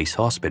Michael Reese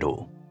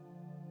Hospital.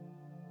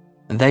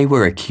 They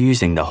were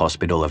accusing the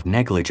hospital of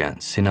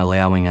negligence in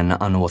allowing an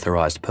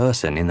unauthorized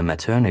person in the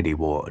maternity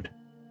ward.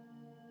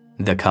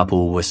 The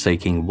couple were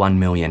seeking $1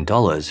 million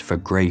for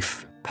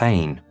grief,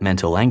 pain,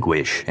 mental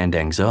anguish, and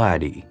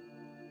anxiety.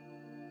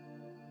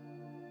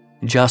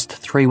 Just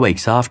 3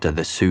 weeks after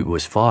the suit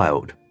was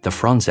filed, the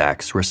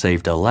Fronczaks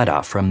received a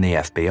letter from the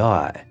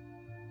FBI.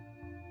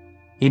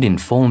 It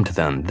informed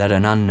them that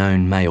an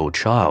unknown male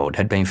child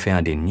had been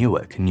found in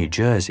Newark, New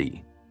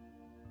Jersey.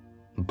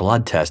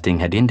 Blood testing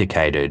had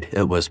indicated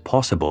it was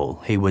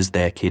possible he was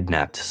their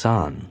kidnapped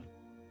son.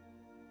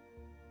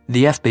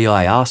 The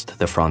FBI asked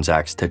the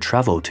Fronczaks to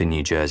travel to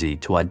New Jersey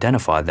to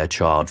identify their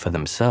child for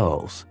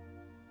themselves.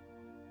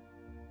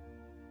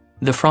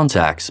 The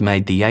Fronczaks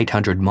made the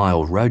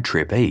 800-mile road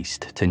trip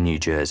east to New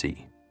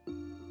Jersey.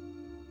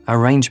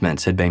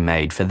 Arrangements had been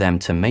made for them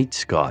to meet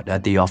Scott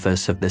at the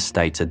office of the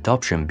state's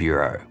adoption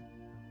bureau.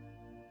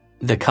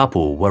 The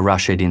couple were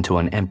ushered into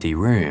an empty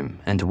room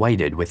and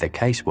waited with a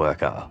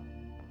caseworker.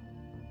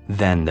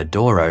 Then the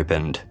door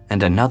opened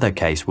and another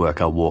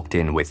caseworker walked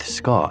in with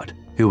Scott,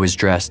 who was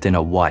dressed in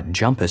a white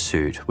jumper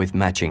suit with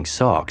matching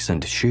socks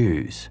and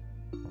shoes.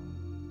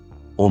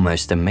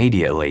 Almost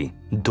immediately,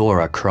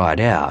 Dora cried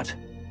out,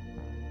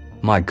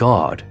 "My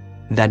God,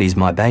 that is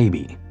my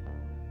baby."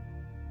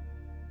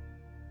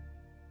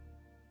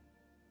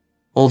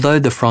 Although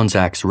the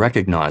Fronczaks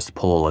recognized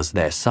Paul as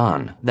their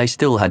son, they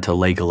still had to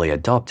legally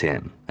adopt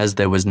him, as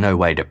there was no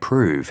way to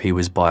prove he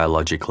was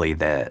biologically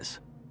theirs.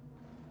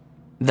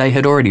 They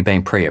had already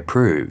been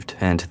pre-approved,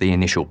 and the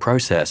initial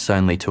process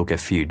only took a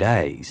few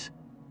days.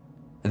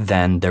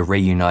 Then the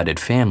reunited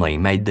family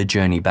made the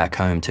journey back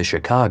home to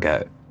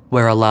Chicago,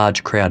 where a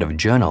large crowd of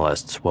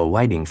journalists were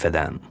waiting for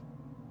them.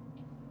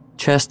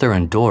 Chester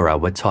and Dora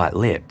were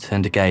tight-lipped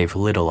and gave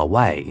little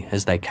away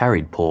as they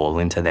carried Paul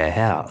into their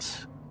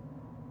house.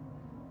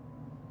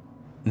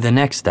 The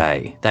next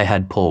day, they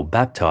had Paul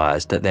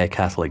baptized at their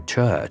Catholic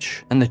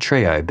church, and the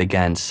trio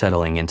began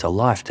settling into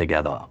life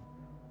together.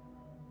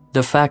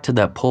 The fact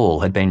that Paul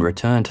had been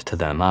returned to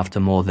them after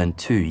more than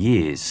 2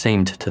 years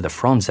seemed to the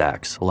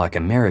Fronczaks like a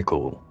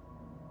miracle.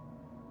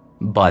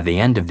 By the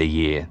end of the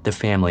year, the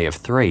family of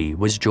 3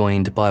 was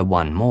joined by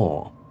 1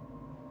 more.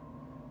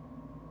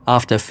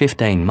 After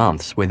 15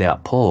 months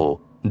without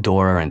Paul,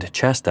 Dora and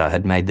Chester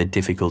had made the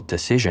difficult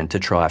decision to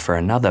try for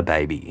another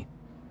baby.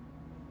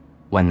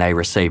 When they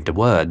received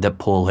word that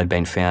Paul had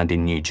been found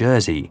in New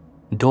Jersey,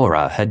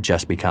 Dora had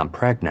just become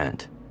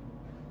pregnant.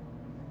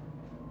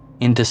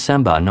 In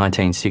December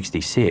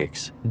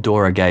 1966,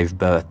 Dora gave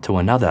birth to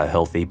another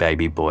healthy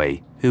baby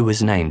boy who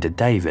was named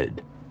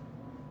David.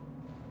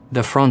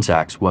 The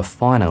Fronczaks were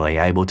finally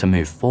able to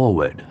move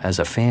forward as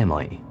a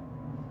family.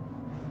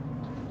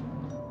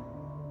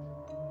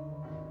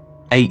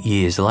 8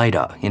 years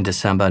later, in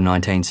December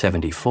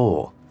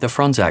 1974, the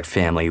Fronczak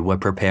family were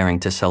preparing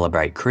to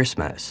celebrate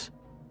Christmas.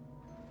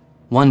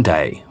 One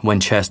day, when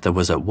Chester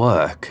was at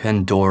work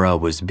and Dora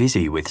was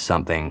busy with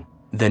something,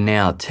 the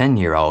now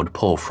 10-year-old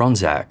Paul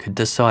Fronczak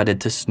decided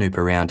to snoop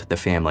around the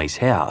family's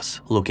house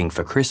looking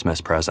for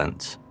Christmas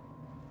presents.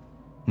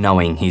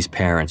 Knowing his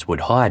parents would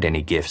hide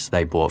any gifts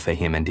they bought for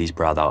him and his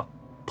brother,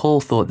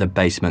 Paul thought the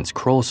basement's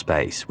crawl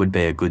space would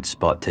be a good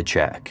spot to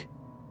check.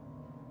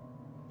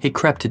 He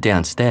crept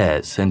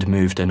downstairs and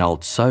moved an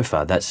old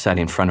sofa that sat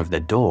in front of the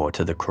door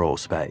to the crawl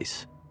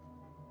space.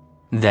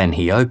 Then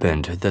he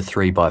opened the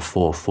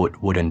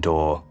 3x4-foot wooden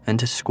door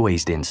and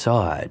squeezed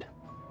inside.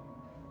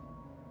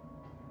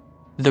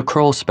 The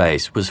crawl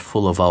space was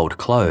full of old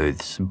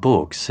clothes,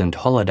 books, and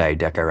holiday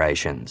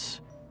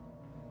decorations.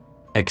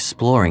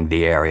 Exploring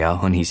the area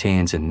on his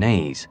hands and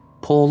knees,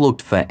 Paul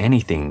looked for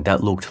anything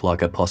that looked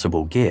like a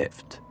possible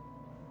gift.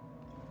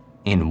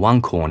 In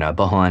one corner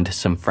behind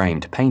some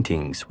framed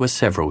paintings were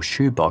several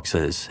shoe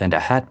boxes and a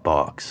hat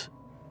box.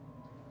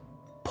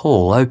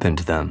 Paul opened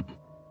them.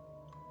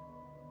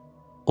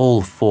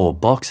 All 4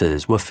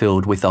 boxes were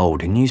filled with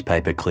old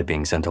newspaper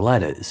clippings and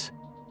letters.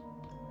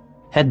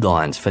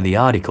 Headlines for the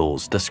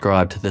articles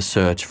described the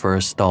search for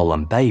a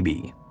stolen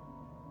baby.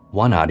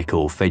 One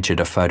article featured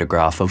a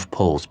photograph of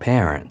Paul's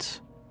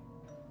parents.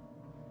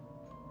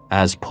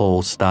 As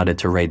Paul started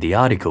to read the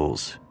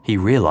articles, he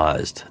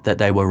realized that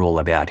they were all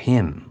about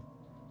him.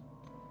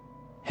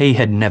 He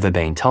had never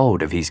been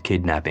told of his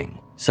kidnapping,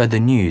 so the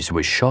news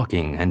was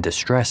shocking and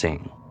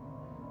distressing.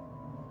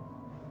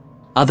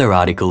 Other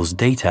articles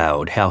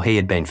detailed how he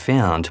had been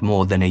found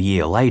more than a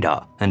year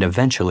later and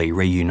eventually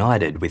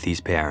reunited with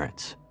his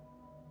parents.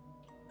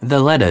 The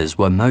letters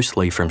were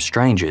mostly from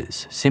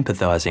strangers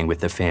sympathising with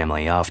the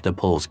family after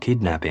Paul's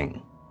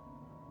kidnapping.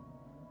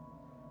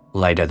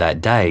 Later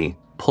that day,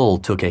 Paul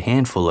took a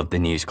handful of the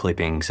news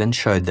clippings and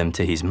showed them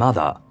to his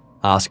mother,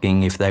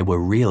 asking if they were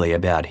really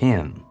about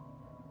him.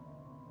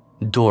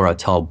 Dora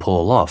told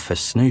Paul off for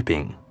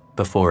snooping,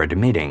 before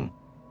admitting,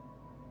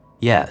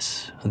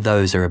 "Yes,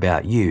 those are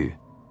about you.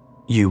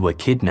 You were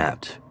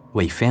kidnapped,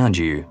 we found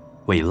you,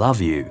 we love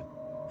you,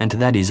 and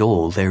that is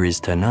all there is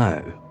to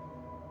know."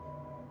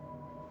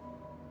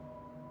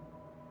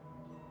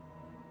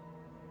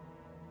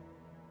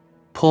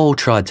 Paul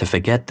tried to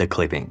forget the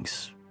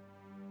clippings.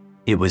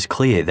 It was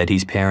clear that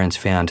his parents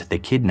found the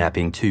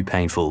kidnapping too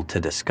painful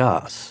to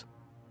discuss.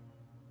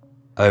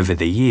 Over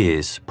the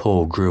years,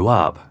 Paul grew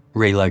up,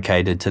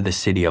 relocated to the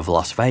city of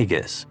Las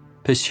Vegas,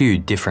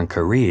 pursued different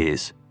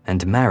careers,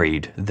 and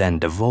married, then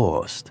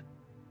divorced.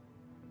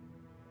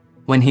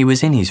 When he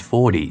was in his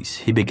 40s,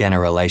 he began a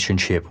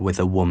relationship with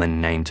a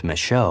woman named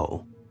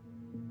Michelle.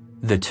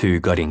 The two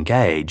got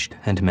engaged,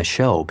 and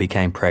Michelle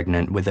became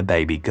pregnant with a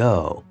baby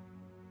girl.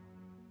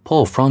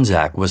 Paul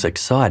Fronczak was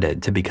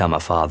excited to become a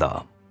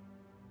father.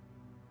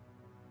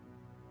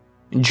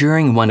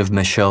 During one of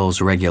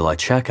Michelle's regular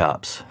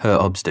checkups, her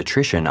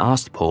obstetrician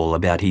asked Paul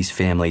about his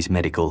family's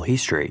medical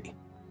history.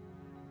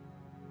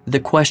 The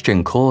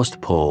question caused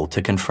Paul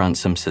to confront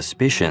some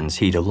suspicions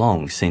he'd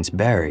long since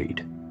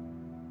buried.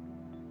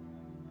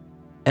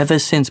 Ever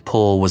since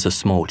Paul was a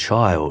small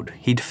child,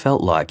 he'd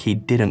felt like he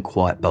didn't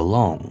quite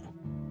belong.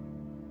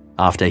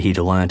 After he'd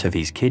learnt of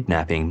his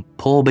kidnapping,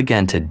 Paul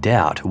began to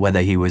doubt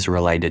whether he was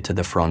related to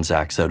the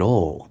Fronczaks at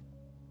all.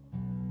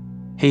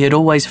 He had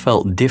always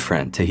felt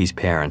different to his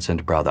parents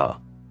and brother.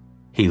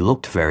 He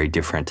looked very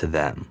different to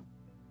them.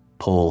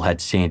 Paul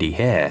had sandy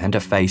hair and a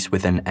face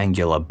with an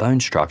angular bone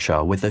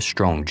structure with a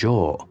strong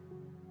jaw.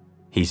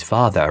 His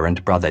father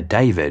and brother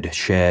David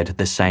shared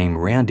the same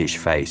roundish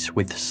face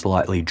with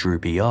slightly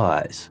droopy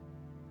eyes.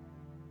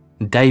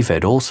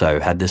 David also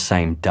had the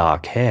same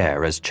dark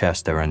hair as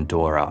Chester and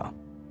Dora.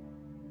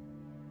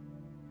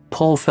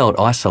 Paul felt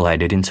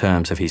isolated in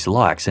terms of his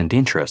likes and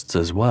interests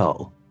as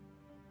well.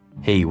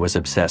 He was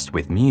obsessed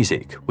with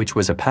music, which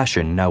was a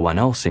passion no one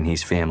else in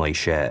his family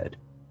shared.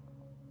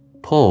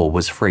 Paul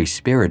was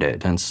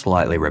free-spirited and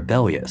slightly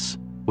rebellious,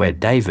 where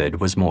David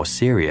was more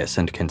serious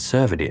and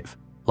conservative,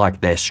 like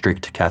their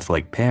strict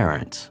Catholic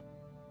parents.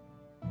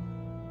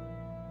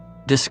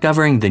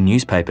 Discovering the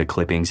newspaper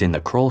clippings in the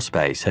crawl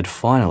space had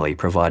finally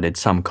provided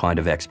some kind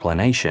of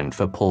explanation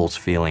for Paul's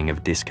feeling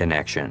of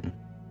disconnection.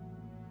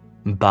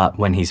 But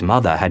when his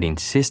mother had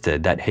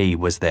insisted that he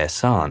was their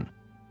son,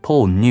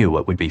 Paul knew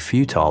it would be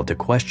futile to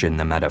question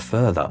the matter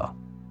further.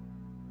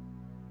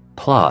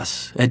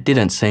 Plus, it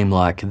didn't seem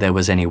like there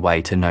was any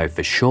way to know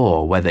for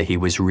sure whether he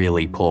was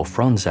really Paul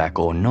Fronczak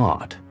or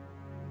not.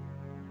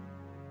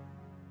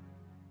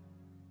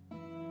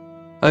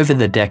 Over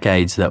the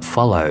decades that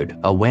followed,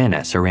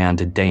 awareness around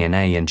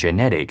DNA and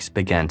genetics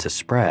began to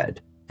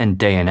spread, and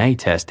DNA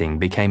testing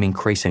became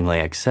increasingly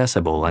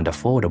accessible and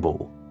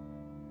affordable.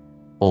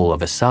 All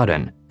of a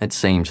sudden, it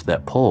seemed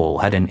that Paul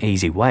had an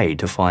easy way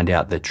to find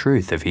out the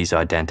truth of his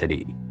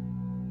identity.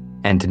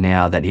 And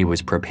now that he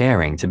was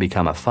preparing to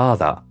become a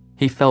father,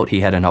 he felt he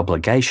had an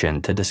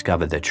obligation to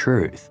discover the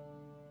truth,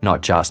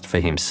 not just for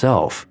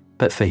himself,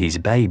 but for his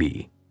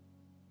baby.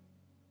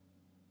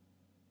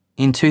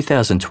 In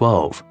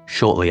 2012,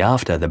 shortly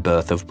after the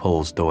birth of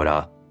Paul's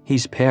daughter,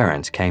 his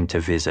parents came to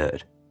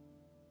visit.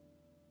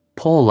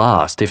 Paul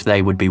asked if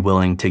they would be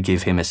willing to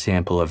give him a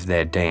sample of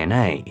their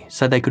DNA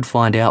so they could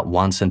find out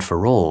once and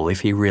for all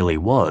if he really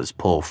was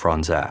Paul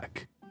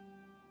Fronczak.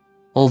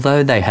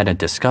 Although they hadn't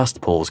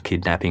discussed Paul's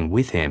kidnapping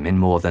with him in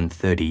more than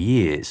 30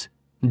 years,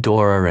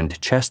 Dora and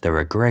Chester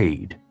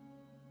agreed.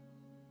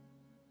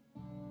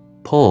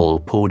 Paul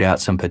pulled out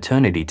some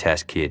paternity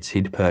test kits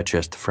he'd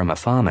purchased from a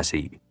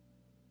pharmacy.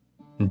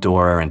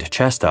 Dora and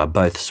Chester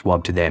both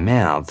swabbed their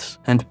mouths,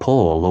 and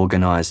Paul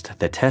organised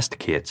the test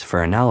kits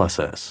for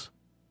analysis.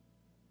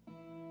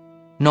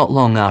 Not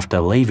long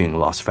after leaving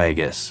Las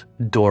Vegas,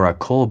 Dora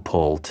called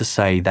Paul to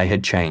say they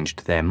had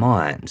changed their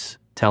minds,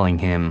 telling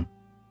him,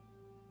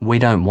 "We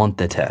don't want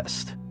the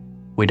test.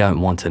 We don't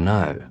want to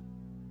know."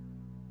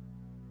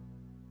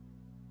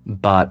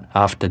 But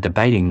after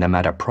debating the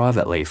matter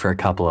privately for a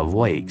couple of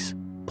weeks,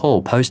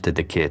 Paul posted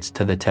the kits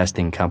to the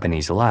testing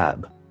company's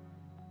lab.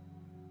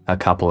 A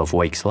couple of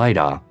weeks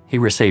later, he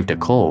received a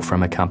call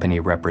from a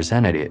company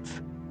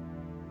representative.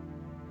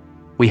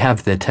 "We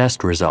have the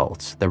test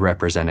results," the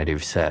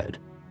representative said.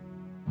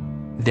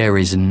 "There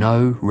is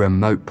no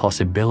remote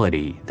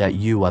possibility that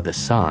you are the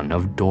son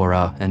of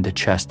Dora and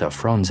Chester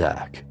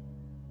Fronczak."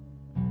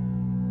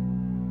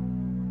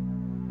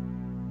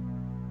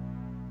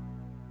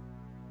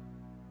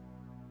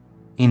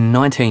 In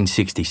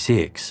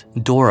 1966,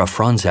 Dora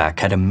Fronczak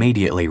had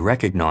immediately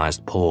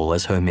recognized Paul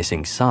as her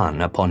missing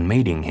son upon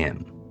meeting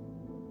him.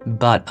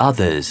 But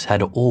others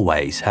had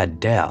always had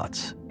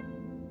doubts.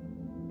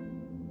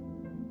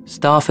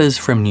 Staffers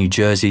from New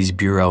Jersey's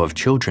Bureau of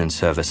Children's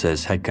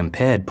Services had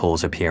compared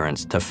Paul's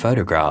appearance to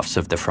photographs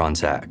of the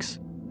Fronczaks.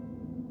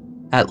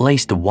 At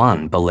least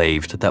one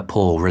believed that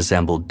Paul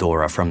resembled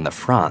Dora from the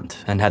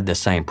front and had the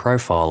same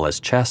profile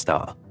as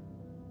Chester.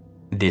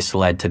 This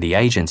led to the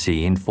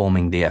agency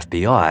informing the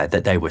FBI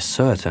that they were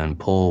certain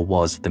Paul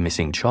was the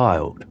missing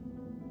child.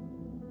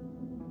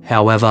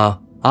 However,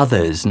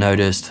 others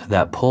noticed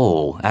that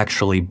Paul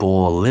actually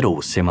bore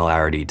little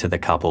similarity to the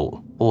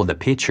couple or the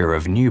picture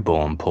of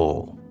newborn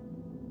Paul.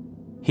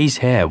 His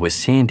hair was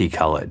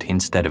sandy-coloured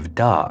instead of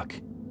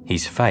dark,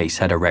 his face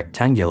had a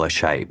rectangular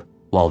shape,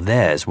 while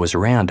theirs was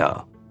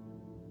rounder.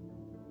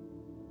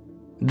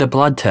 The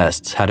blood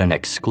tests hadn't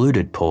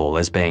excluded Paul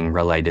as being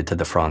related to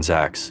the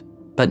Fronczaks,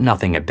 but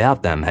nothing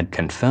about them had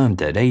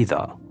confirmed it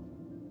either.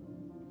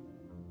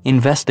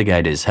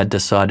 Investigators had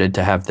decided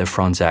to have the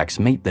Fronczaks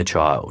meet the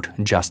child,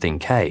 just in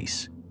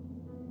case.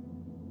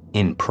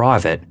 In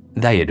private,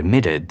 they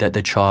admitted that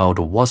the child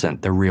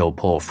wasn't the real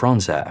Paul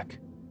Fronczak.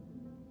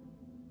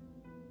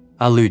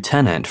 A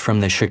lieutenant from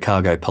the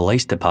Chicago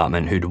Police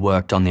Department who'd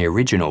worked on the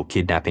original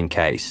kidnapping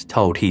case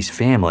told his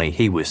family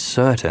he was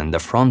certain the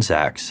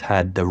Fronczaks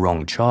had the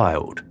wrong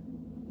child.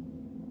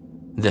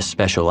 The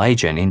special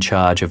agent in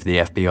charge of the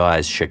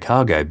FBI's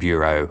Chicago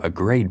bureau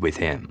agreed with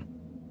him.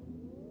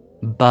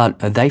 But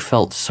they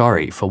felt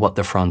sorry for what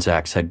the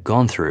Fronczaks had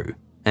gone through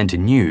and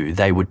knew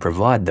they would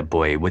provide the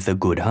boy with a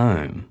good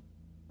home.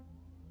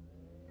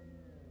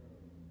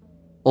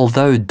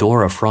 Although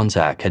Dora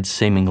Fronczak had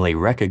seemingly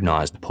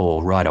recognized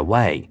Paul right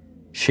away,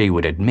 she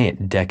would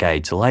admit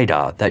decades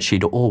later that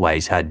she'd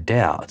always had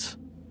doubts.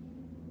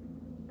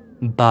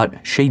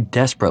 But she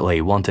desperately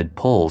wanted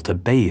Paul to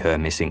be her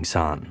missing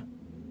son.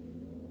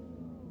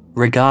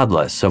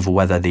 Regardless of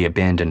whether the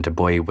abandoned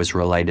boy was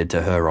related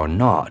to her or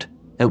not,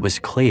 it was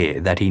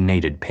clear that he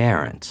needed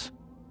parents.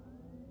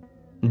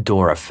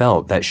 Dora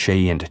felt that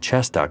she and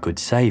Chester could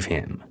save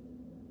him.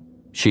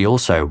 She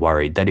also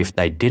worried that if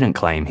they didn't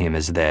claim him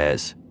as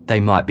theirs, they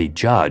might be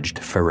judged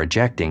for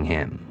rejecting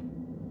him.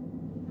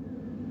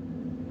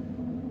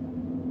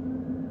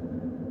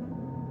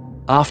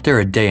 After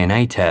a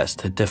DNA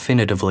test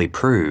definitively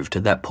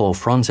proved that Paul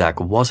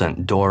Fronczak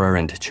wasn't Dora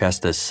and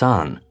Chester's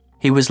son,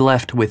 he was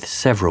left with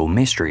several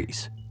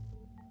mysteries.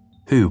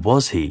 Who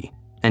was he,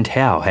 and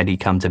how had he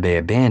come to be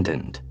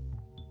abandoned?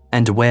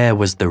 And where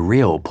was the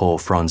real Paul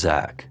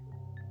Fronczak?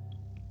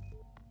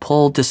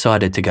 Paul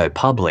decided to go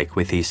public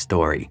with his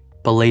story,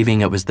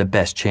 believing it was the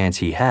best chance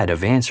he had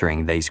of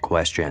answering these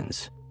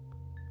questions.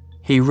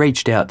 He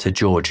reached out to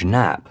George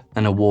Knapp,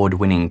 an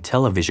award-winning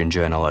television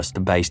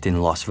journalist based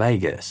in Las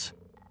Vegas.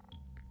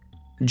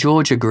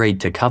 George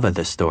agreed to cover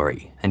the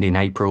story, and in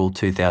April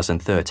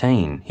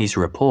 2013, his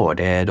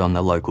report aired on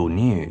the local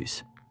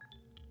news.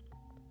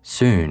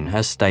 Soon,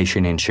 a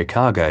station in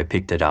Chicago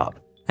picked it up,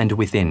 and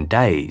within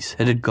days,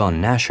 it had gone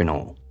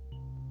national.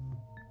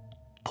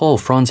 Paul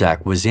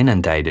Fronczak was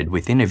inundated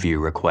with interview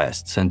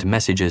requests and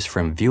messages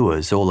from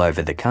viewers all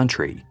over the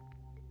country.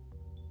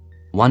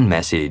 One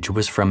message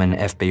was from an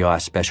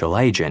FBI special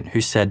agent who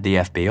said the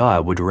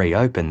FBI would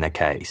reopen the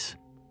case.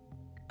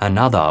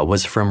 Another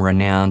was from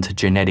renowned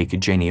genetic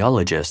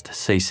genealogist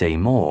C.C.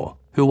 Moore,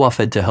 who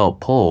offered to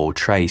help Paul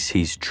trace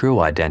his true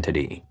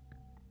identity.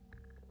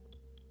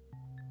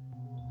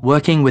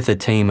 Working with a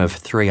team of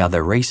 3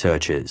 other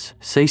researchers,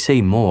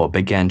 C.C. Moore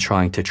began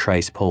trying to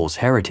trace Paul's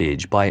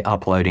heritage by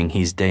uploading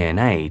his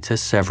DNA to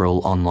several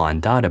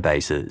online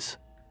databases.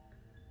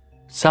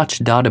 Such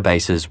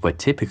databases were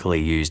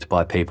typically used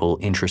by people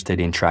interested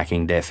in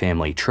tracking their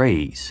family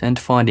trees and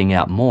finding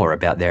out more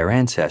about their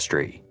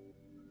ancestry.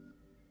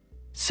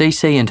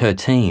 C.C. and her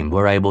team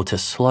were able to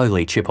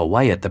slowly chip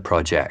away at the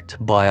project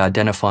by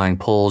identifying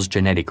Paul's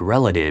genetic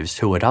relatives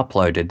who had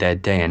uploaded their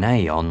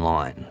DNA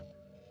online.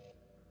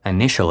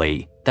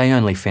 Initially, they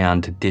only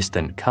found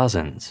distant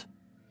cousins.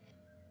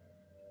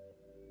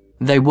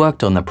 They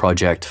worked on the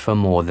project for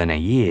more than a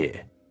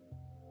year.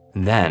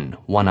 Then,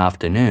 one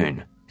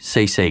afternoon,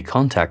 C.C.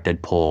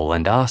 contacted Paul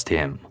and asked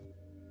him,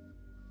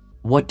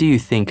 "What do you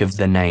think of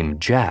the name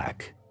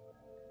Jack?"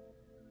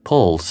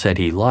 Paul said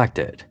he liked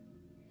it.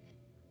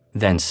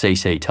 Then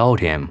C.C. told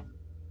him,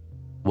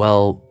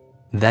 "Well,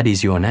 that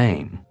is your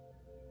name.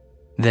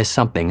 There's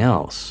something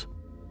else.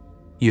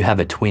 You have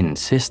a twin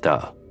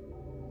sister.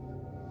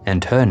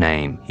 And her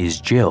name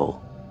is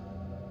Jill."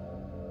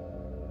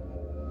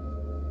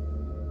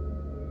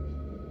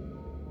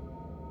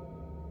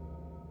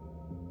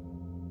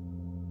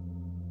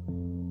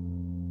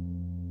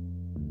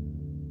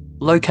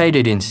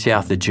 Located in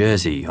South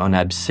Jersey on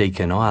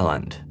Absecon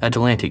Island,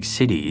 Atlantic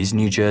City is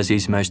New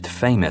Jersey's most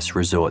famous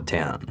resort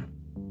town.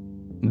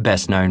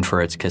 Best known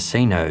for its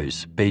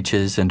casinos,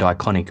 beaches, and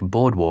iconic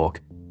boardwalk,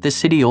 the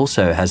city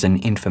also has an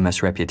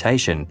infamous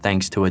reputation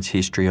thanks to its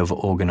history of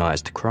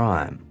organized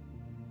crime.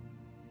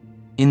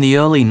 In the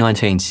early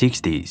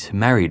 1960s,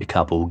 married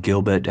couple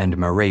Gilbert and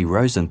Marie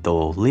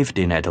Rosenthal lived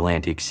in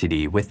Atlantic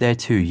City with their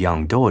 2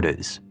 young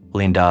daughters,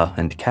 Linda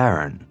and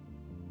Karen.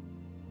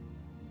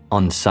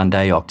 On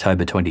Sunday,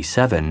 October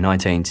 27,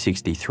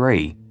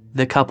 1963,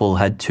 the couple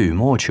had 2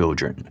 more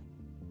children.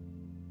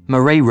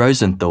 Marie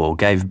Rosenthal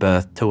gave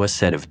birth to a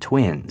set of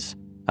twins,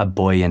 a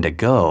boy and a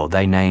girl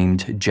they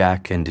named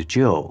Jack and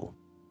Jill.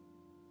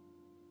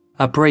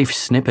 A brief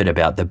snippet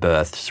about the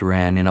births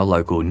ran in a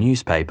local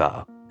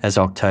newspaper, as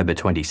October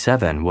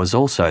 27 was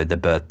also the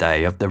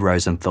birthday of the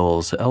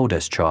Rosenthals'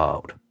 eldest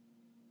child.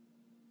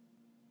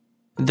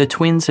 The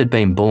twins had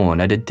been born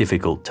at a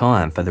difficult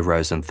time for the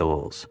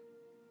Rosenthals.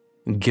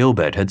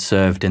 Gilbert had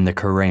served in the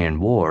Korean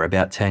War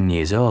about 10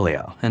 years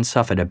earlier and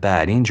suffered a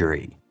bad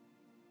injury.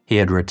 He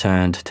had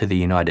returned to the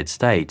United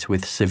States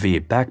with severe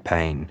back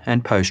pain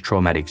and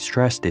post-traumatic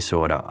stress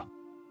disorder.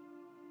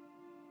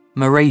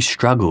 Marie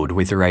struggled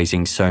with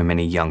raising so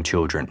many young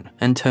children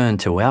and turned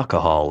to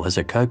alcohol as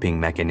a coping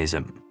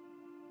mechanism.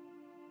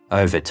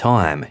 Over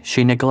time,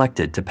 she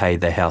neglected to pay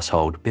the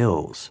household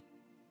bills.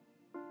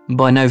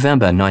 By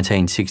November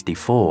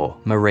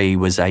 1964, Marie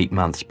was 8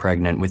 months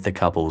pregnant with the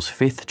couple's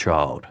 5th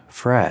child,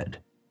 Fred.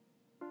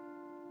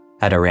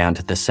 At around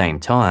the same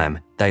time,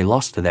 they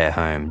lost their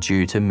home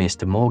due to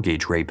missed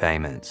mortgage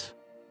repayments.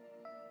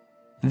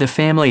 The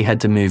family had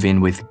to move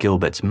in with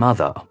Gilbert's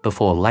mother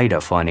before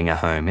later finding a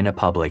home in a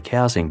public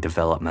housing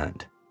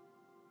development.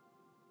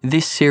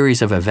 This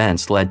series of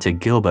events led to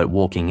Gilbert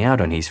walking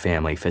out on his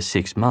family for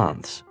 6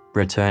 months,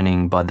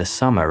 returning by the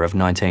summer of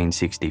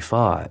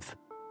 1965.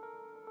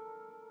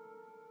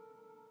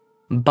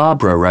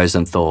 Barbara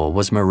Rosenthal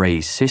was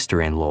Marie's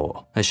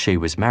sister-in-law, as she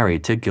was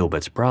married to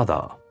Gilbert's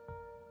brother.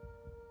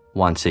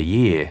 Once a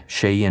year,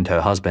 she and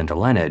her husband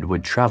Leonard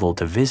would travel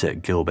to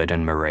visit Gilbert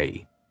and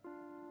Marie.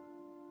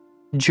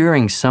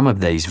 During some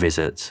of these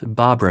visits,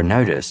 Barbara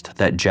noticed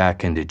that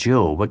Jack and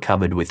Jill were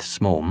covered with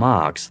small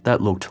marks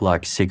that looked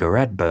like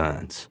cigarette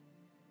burns.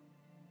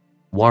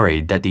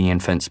 Worried that the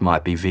infants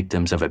might be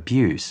victims of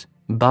abuse,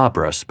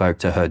 Barbara spoke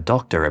to her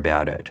doctor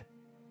about it.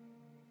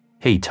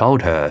 He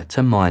told her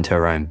to mind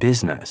her own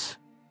business.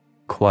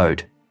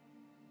 Quote,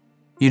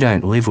 "You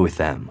don't live with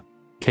them.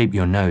 Keep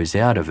your nose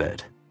out of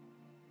it."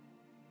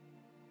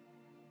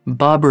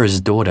 Barbara's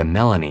daughter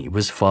Melanie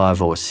was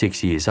 5 or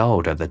 6 years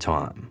old at the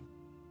time.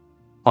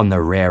 On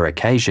the rare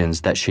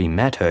occasions that she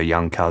met her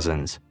young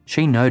cousins,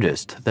 she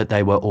noticed that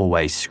they were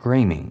always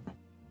screaming.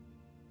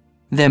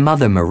 Their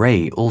mother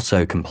Marie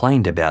also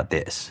complained about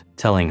this,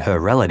 telling her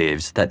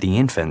relatives that the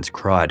infants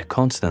cried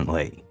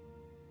constantly.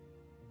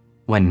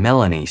 When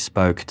Melanie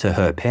spoke to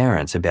her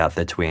parents about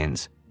the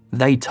twins,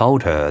 they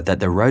told her that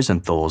the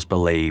Rosenthals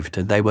believed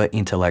they were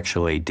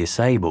intellectually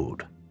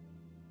disabled.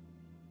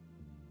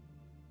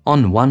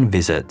 On one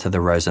visit to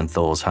the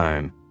Rosenthals'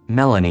 home,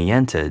 Melanie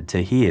entered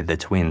to hear the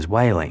twins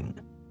wailing.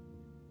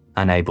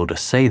 Unable to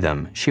see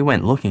them, she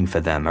went looking for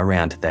them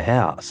around the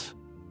house.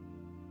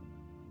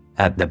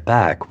 At the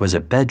back was a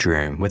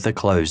bedroom with a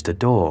closed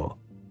door.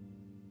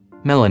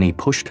 Melanie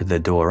pushed the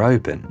door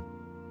open.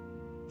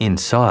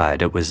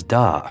 Inside, it was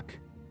dark.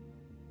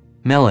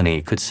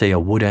 Melanie could see a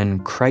wooden,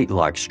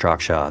 crate-like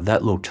structure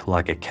that looked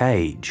like a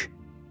cage.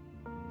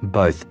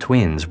 Both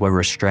twins were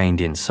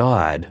restrained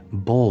inside,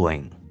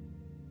 bawling.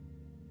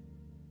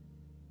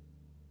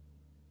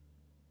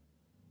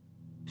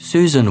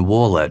 Susan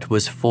Warlett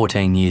was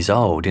 14 years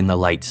old in the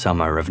late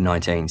summer of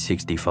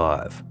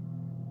 1965.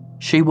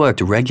 She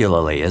worked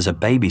regularly as a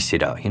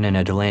babysitter in an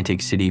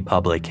Atlantic City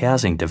public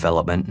housing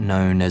development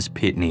known as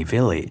Pitney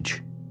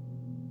Village.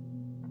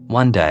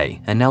 One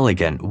day, an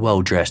elegant,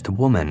 well-dressed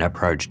woman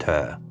approached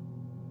her.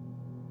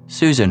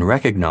 Susan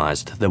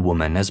recognized the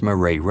woman as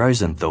Marie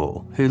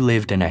Rosenthal, who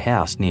lived in a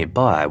house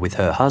nearby with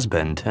her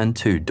husband and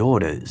 2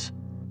 daughters.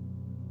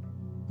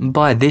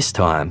 By this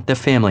time, the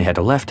family had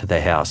left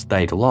the house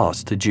they'd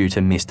lost due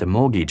to missed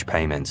mortgage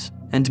payments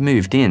and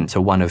moved into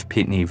one of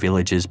Pitney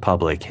Village's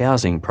public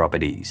housing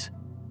properties.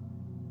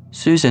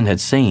 Susan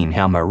had seen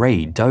how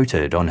Marie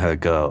doted on her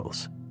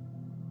girls.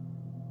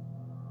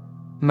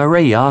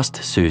 Marie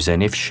asked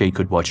Susan if she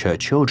could watch her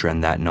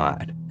children that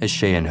night, as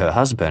she and her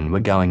husband were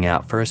going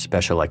out for a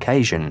special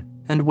occasion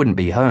and wouldn't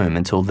be home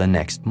until the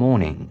next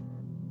morning.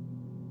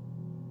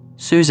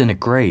 Susan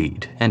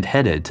agreed and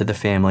headed to the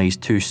family's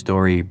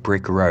 2-story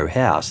brick row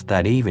house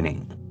that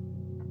evening.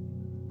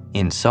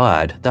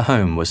 Inside, the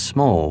home was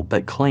small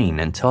but clean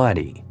and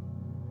tidy.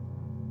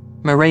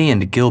 Marie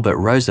and Gilbert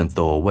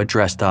Rosenthal were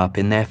dressed up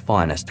in their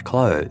finest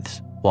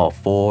clothes, while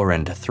 4-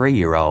 and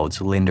 3-year-olds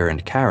Linda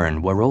and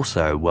Karen were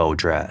also well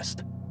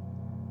dressed.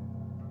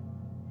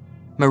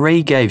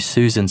 Marie gave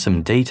Susan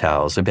some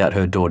details about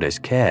her daughter's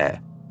care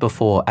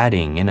before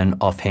adding in an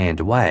offhand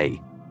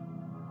way,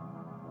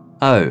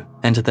 "Oh,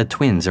 and the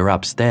twins are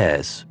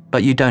upstairs,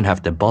 but you don't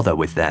have to bother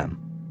with them.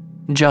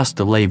 Just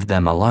leave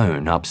them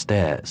alone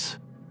upstairs."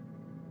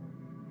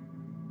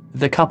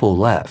 The couple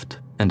left,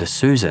 and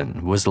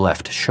Susan was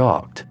left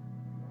shocked.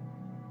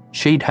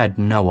 She'd had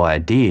no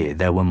idea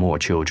there were more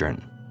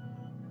children.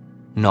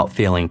 Not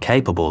feeling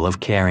capable of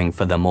caring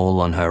for them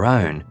all on her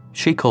own,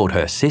 she called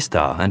her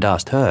sister and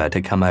asked her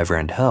to come over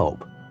and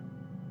help.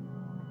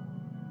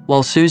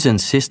 While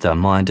Susan's sister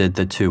minded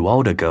the 2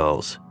 older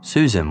girls,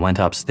 Susan went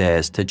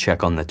upstairs to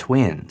check on the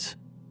twins.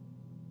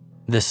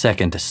 The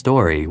second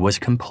story was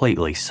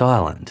completely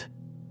silent.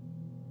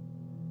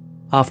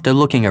 After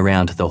looking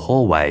around the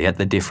hallway at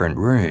the different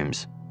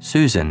rooms,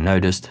 Susan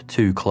noticed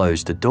 2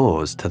 closed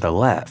doors to the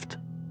left.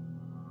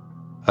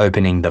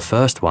 Opening the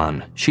first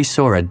one, she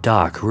saw a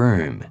dark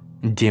room,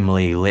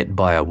 dimly lit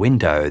by a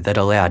window that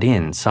allowed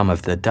in some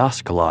of the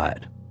dusk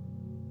light.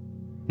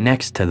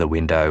 Next to the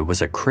window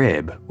was a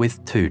crib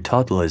with 2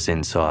 toddlers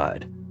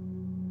inside.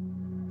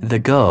 The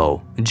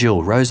girl,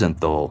 Jill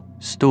Rosenthal,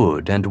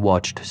 stood and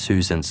watched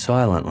Susan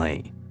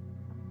silently.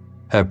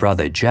 Her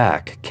brother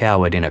Jack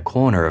cowered in a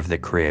corner of the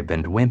crib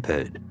and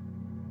whimpered.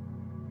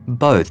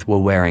 Both were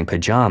wearing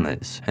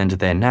pajamas and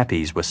their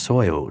nappies were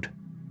soiled.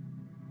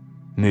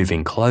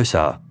 Moving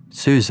closer,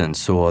 Susan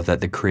saw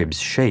that the crib's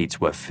sheets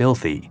were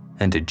filthy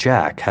and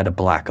Jack had a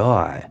black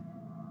eye.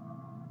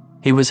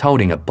 He was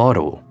holding a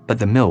bottle, but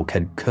the milk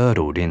had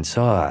curdled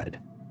inside.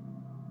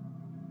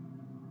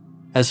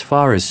 As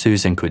far as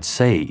Susan could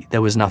see,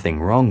 there was nothing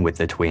wrong with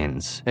the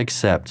twins,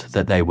 except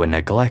that they were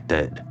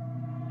neglected.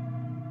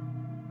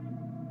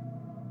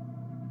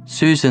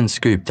 Susan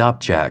scooped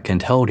up Jack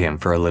and held him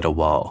for a little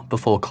while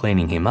before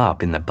cleaning him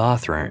up in the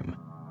bathroom.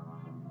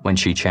 When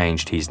she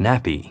changed his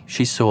nappy,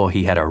 she saw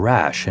he had a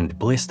rash and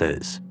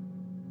blisters.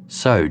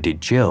 So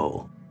did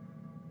Jill.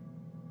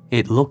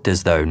 It looked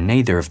as though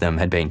neither of them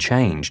had been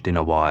changed in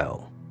a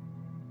while.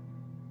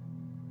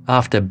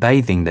 After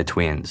bathing the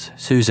twins,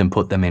 Susan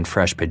put them in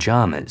fresh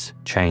pajamas,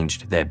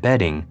 changed their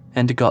bedding,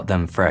 and got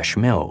them fresh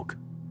milk.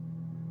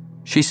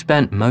 She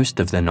spent most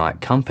of the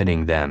night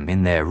comforting them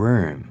in their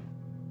room.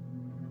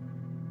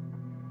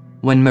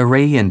 When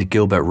Marie and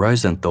Gilbert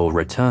Rosenthal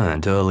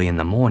returned early in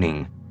the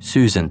morning,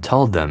 Susan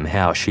told them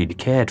how she'd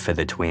cared for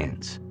the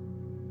twins.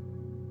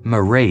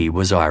 Marie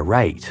was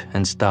irate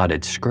and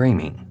started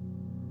screaming.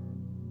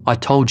 "I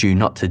told you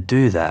not to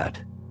do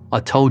that. I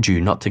told you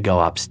not to go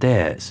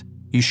upstairs.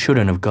 You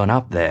shouldn't have gone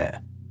up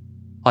there.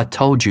 I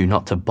told you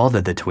not to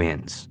bother the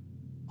twins.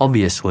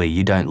 Obviously,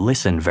 you don't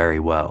listen very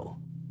well."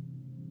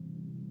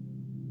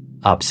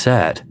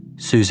 Upset,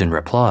 Susan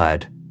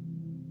replied,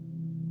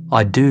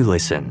 "I do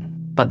listen,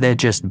 but they're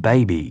just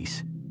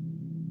babies."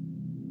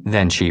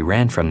 Then she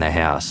ran from the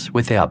house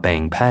without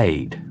being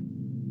paid.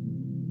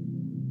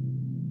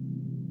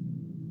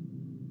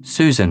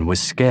 Susan was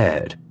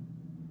scared.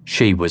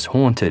 She was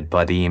haunted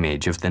by the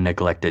image of the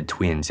neglected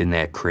twins in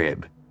their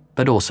crib,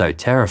 but also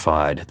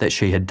terrified that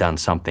she had done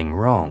something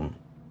wrong.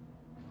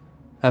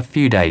 A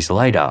few days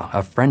later,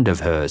 a friend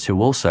of hers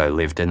who also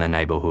lived in the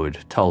neighborhood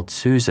told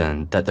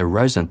Susan that the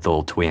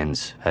Rosenthal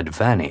twins had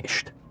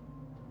vanished.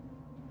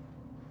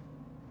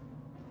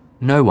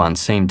 No one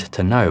seemed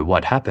to know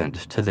what happened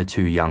to the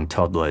 2 young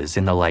toddlers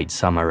in the late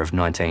summer of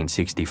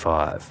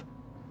 1965.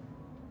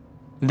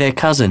 Their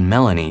cousin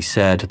Melanie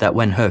said that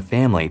when her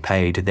family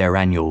paid their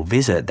annual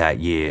visit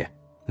that year,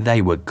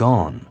 they were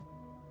gone.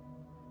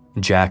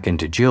 Jack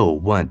and Jill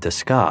weren't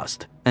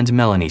discussed, and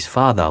Melanie's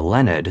father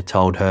Leonard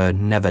told her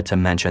never to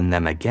mention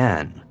them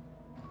again.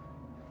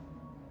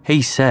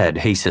 He said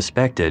he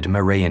suspected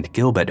Marie and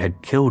Gilbert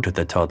had killed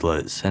the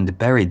toddlers and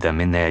buried them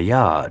in their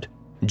yard,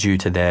 due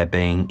to their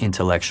being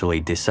intellectually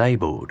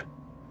disabled.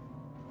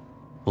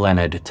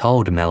 Leonard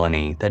told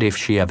Melanie that if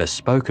she ever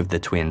spoke of the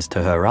twins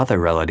to her other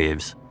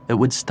relatives, it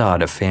would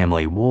start a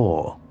family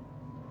war.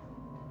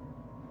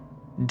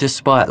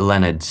 Despite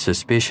Leonard's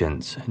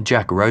suspicions,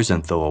 Jack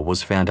Rosenthal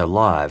was found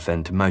alive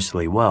and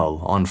mostly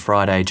well on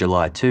Friday,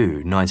 July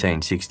 2,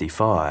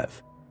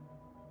 1965.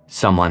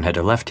 Someone had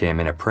left him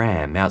in a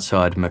pram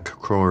outside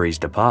McCrory's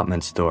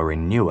department store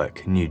in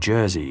Newark, New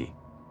Jersey.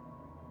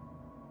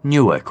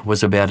 Newark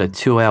was about a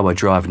 2-hour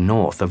drive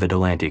north of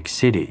Atlantic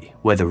City,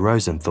 where the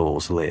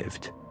Rosenthals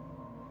lived.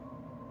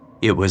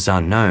 It was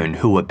unknown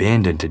who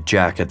abandoned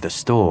Jack at the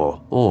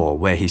store or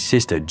where his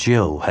sister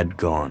Jill had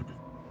gone.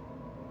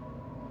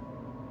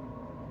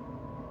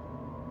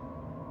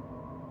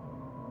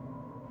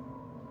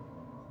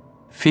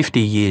 "50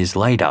 years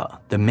later,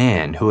 the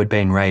man who had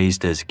been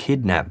raised as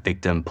kidnap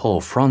victim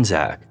Paul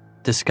Fronczak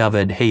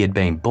discovered he had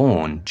been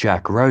born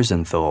Jack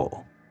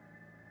Rosenthal.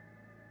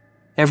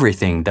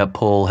 Everything that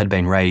Paul had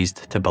been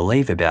raised to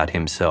believe about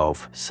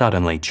himself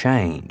suddenly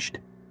changed.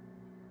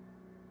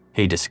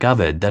 He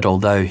discovered that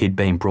although he'd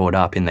been brought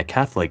up in the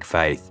Catholic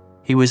faith,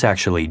 he was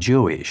actually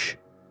Jewish.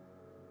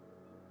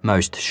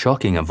 Most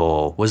shocking of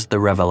all was the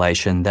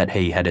revelation that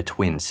he had a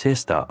twin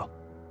sister.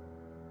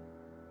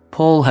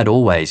 Paul had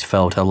always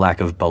felt a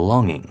lack of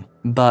belonging,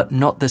 but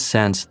not the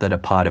sense that a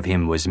part of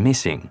him was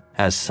missing,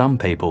 as some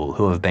people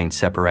who have been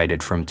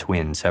separated from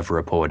twins have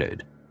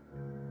reported.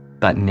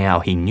 But now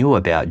he knew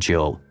about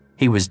Jill,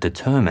 he was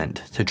determined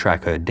to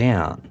track her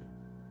down.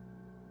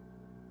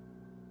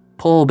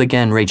 Paul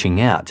began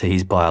reaching out to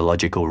his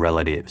biological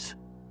relatives.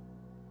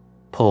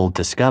 Paul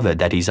discovered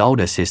that his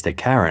older sister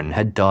Karen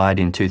had died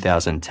in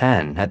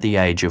 2010 at the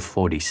age of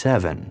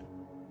 47.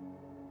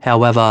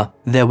 However,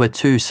 there were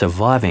 2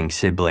 surviving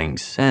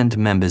siblings and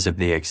members of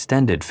the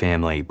extended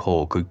family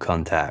Paul could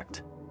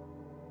contact.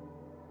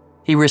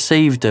 He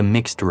received a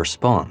mixed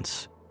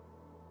response.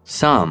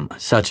 Some,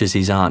 such as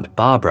his Aunt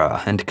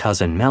Barbara and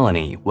cousin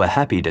Melanie, were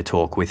happy to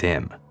talk with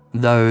him,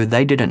 though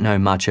they didn't know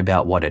much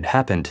about what had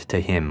happened to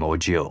him or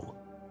Jill.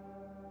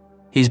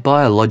 His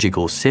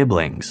biological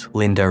siblings,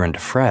 Linda and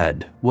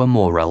Fred, were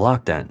more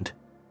reluctant.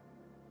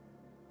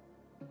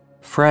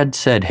 Fred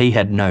said he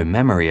had no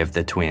memory of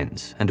the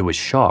twins and was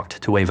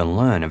shocked to even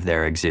learn of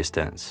their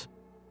existence.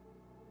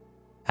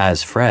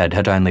 As Fred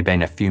had only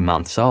been a few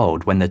months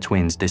old when the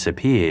twins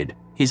disappeared,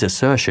 his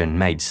assertion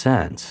made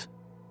sense.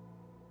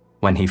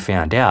 When he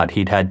found out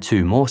he'd had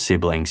 2 more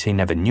siblings he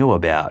never knew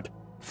about,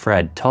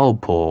 Fred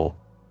told Paul,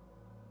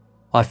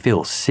 "I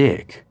feel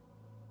sick.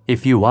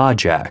 If you are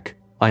Jack,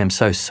 I am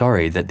so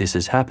sorry that this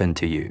has happened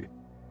to you,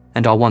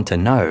 and I want to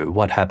know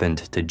what happened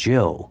to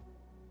Jill."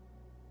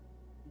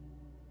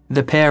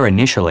 The pair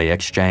initially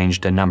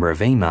exchanged a number of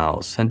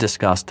emails and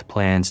discussed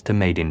plans to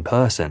meet in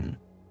person,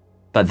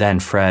 but then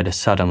Fred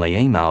suddenly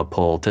emailed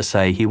Paul to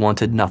say he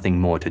wanted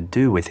nothing more to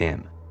do with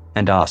him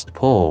and asked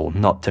Paul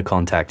not to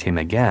contact him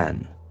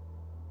again.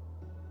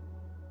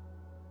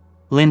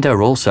 Linda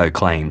also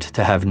claimed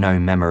to have no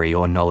memory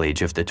or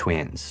knowledge of the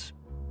twins.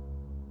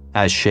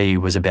 As she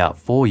was about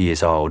 4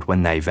 years old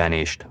when they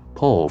vanished,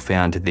 Paul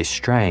found this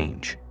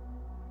strange.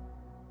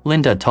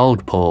 Linda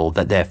told Paul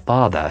that their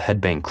father had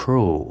been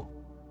cruel.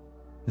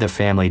 The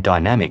family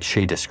dynamic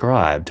she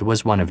described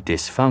was one of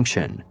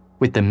dysfunction,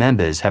 with the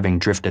members having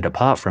drifted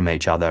apart from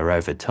each other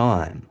over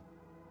time.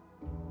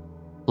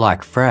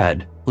 Like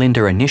Fred,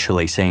 Linda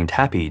initially seemed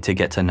happy to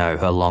get to know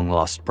her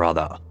long-lost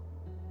brother.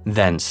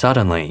 Then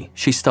suddenly,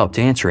 she stopped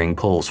answering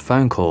Paul's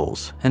phone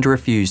calls and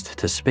refused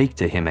to speak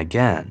to him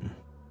again.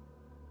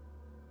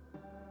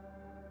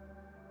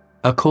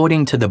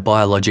 According to the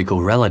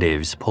biological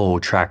relatives Paul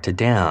tracked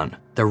down,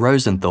 the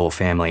Rosenthal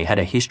family had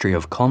a history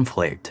of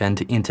conflict and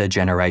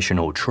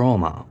intergenerational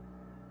trauma.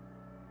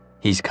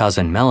 His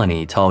cousin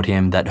Melanie told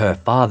him that her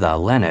father,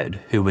 Leonard,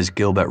 who was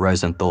Gilbert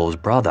Rosenthal's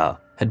brother,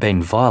 had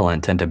been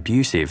violent and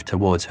abusive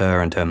towards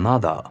her and her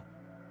mother.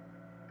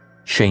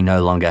 She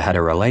no longer had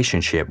a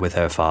relationship with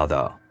her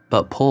father,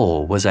 but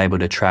Paul was able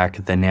to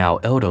track the now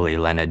elderly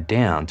Leonard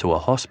down to a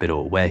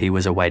hospital where he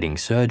was awaiting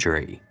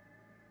surgery.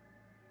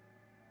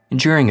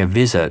 During a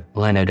visit,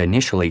 Leonard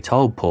initially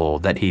told Paul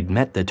that he'd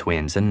met the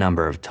twins a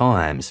number of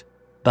times,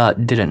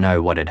 but didn't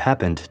know what had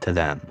happened to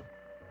them.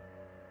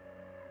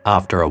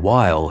 After a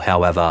while,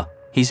 however,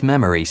 his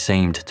memory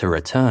seemed to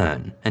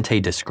return and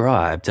he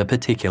described a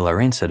particular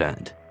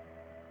incident.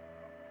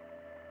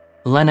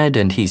 Leonard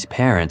and his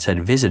parents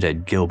had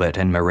visited Gilbert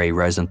and Marie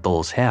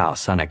Rosenthal's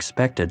house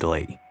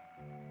unexpectedly.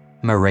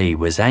 Marie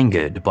was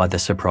angered by the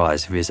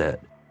surprise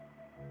visit.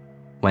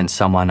 When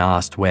someone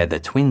asked where the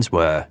twins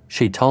were,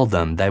 she told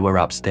them they were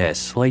upstairs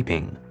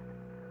sleeping.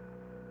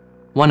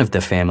 One of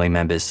the family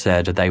members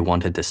said they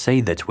wanted to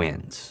see the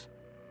twins.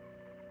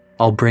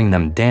 "I'll bring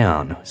them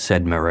down,"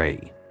 said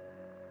Marie.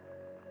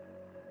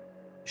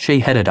 She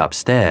headed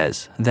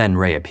upstairs, then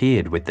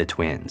reappeared with the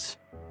twins.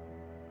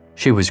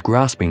 She was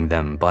grasping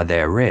them by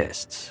their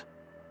wrists.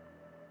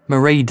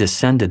 Marie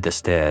descended the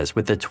stairs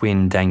with the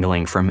twin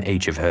dangling from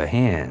each of her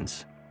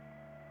hands.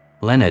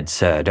 Leonard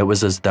said it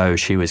was as though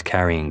she was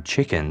carrying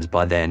chickens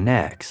by their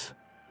necks.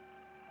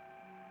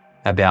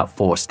 About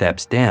 4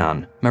 steps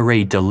down,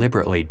 Marie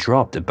deliberately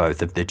dropped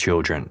both of the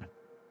children.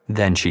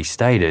 Then she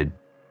stated,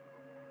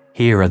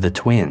 "Here are the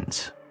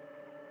twins."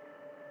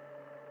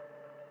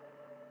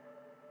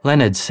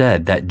 Leonard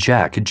said that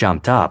Jack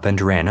jumped up and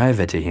ran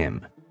over to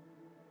him.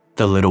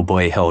 The little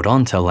boy held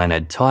on to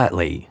Leonard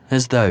tightly,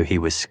 as though he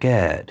was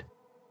scared.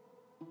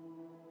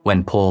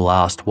 When Paul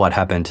asked what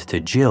happened to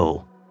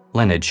Jill,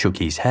 Leonard shook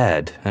his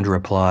head and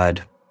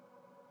replied,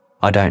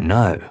 "I don't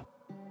know."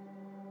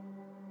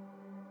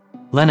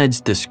 Leonard's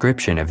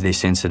description of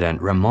this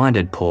incident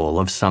reminded Paul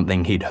of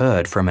something he'd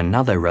heard from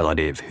another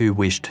relative who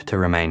wished to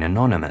remain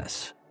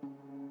anonymous.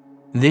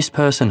 This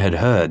person had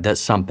heard that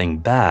something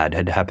bad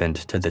had happened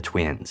to the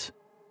twins.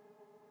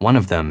 One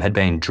of them had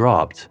been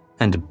dropped,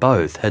 and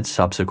both had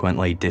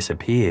subsequently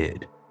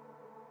disappeared.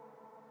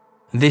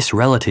 This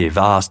relative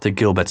asked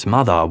Gilbert's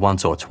mother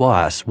once or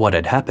twice what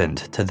had happened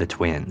to the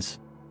twins.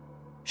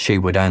 She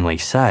would only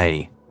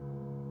say,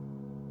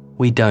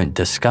 "We don't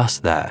discuss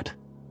that."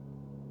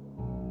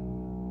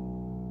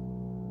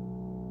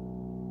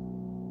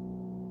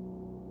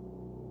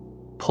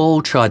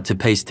 Paul tried to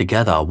piece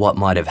together what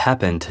might have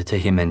happened to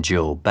him and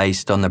Jill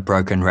based on the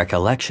broken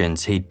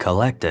recollections he'd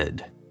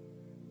collected.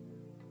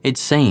 It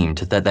seemed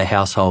that the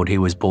household he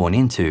was born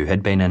into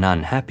had been an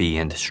unhappy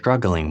and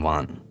struggling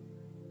one.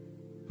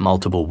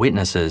 Multiple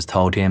witnesses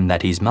told him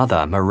that his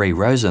mother, Marie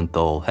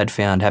Rosenthal, had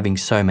found having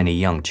so many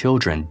young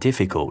children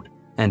difficult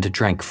and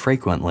drank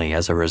frequently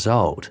as a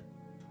result.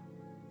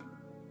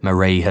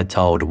 Marie had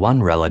told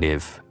one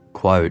relative,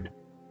 quote,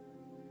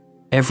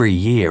 "Every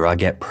year I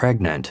get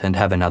pregnant and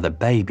have another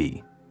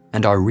baby,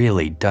 and I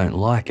really don't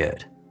like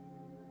it."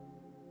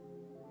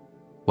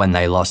 When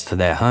they lost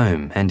their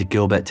home and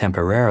Gilbert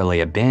temporarily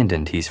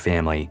abandoned his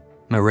family,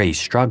 Marie's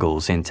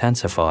struggles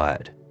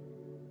intensified.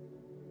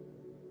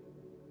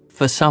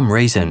 For some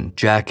reason,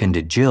 Jack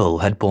and Jill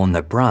had borne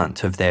the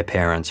brunt of their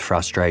parents'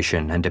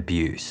 frustration and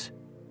abuse.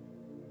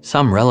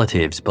 Some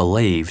relatives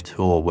believed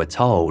or were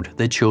told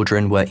the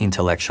children were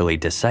intellectually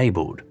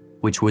disabled,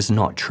 which was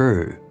not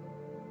true.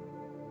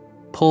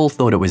 Paul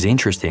thought it was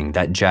interesting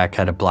that Jack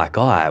had a black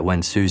eye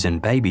when Susan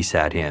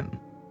babysat him.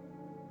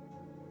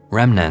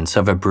 Remnants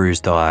of a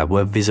bruised eye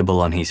were visible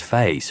on his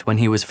face when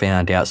he was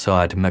found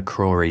outside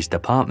McCrory's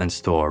department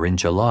store in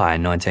July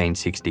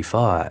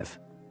 1965.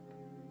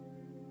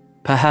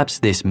 Perhaps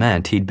this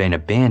meant he'd been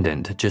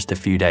abandoned just a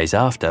few days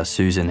after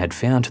Susan had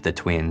found the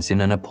twins in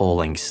an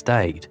appalling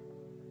state.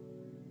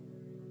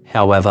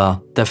 However,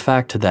 the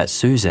fact that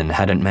Susan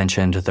hadn't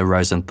mentioned the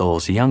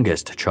Rosenthal's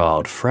youngest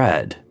child,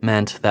 Fred,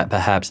 meant that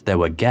perhaps there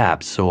were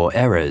gaps or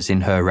errors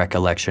in her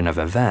recollection of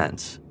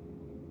events.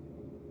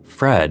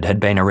 Fred had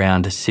been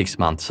around 6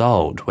 months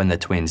old when the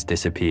twins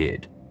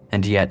disappeared,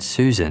 and yet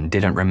Susan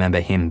didn't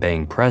remember him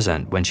being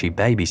present when she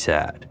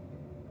babysat.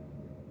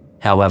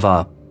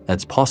 However,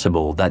 it's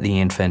possible that the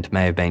infant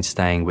may have been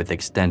staying with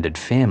extended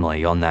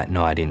family on that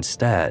night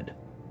instead.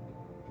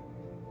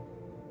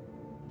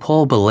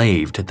 Paul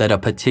believed that a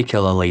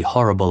particularly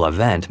horrible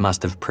event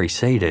must have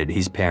preceded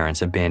his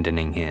parents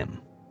abandoning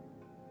him.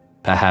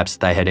 Perhaps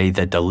they had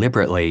either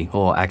deliberately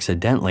or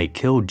accidentally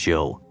killed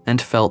Jill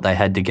and felt they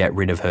had to get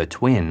rid of her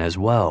twin as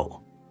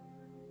well.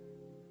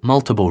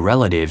 Multiple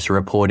relatives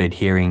reported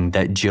hearing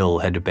that Jill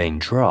had been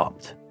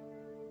dropped.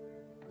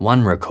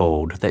 One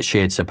recalled that she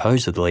had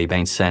supposedly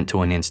been sent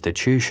to an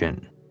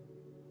institution.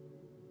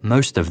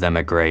 Most of them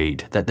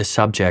agreed that the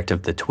subject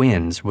of the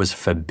twins was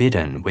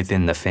forbidden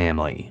within the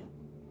family.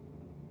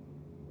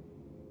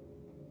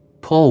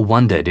 Paul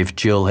wondered if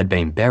Jill had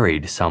been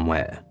buried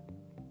somewhere.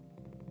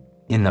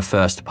 In the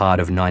first part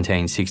of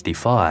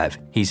 1965,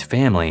 his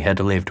family had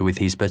lived with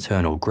his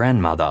paternal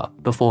grandmother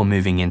before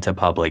moving into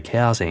public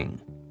housing.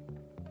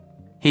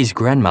 His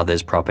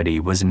grandmother's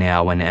property was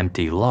now an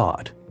empty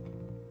lot.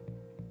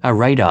 A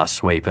radar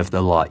sweep of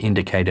the lot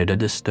indicated a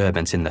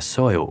disturbance in the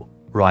soil,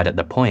 right at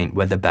the point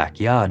where the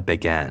backyard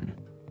began.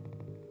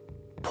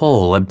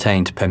 Paul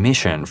obtained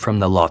permission from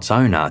the lot's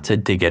owner to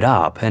dig it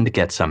up and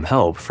get some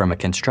help from a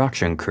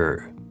construction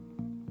crew.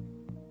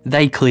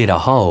 They cleared a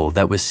hole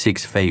that was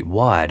 6 feet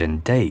wide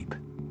and deep.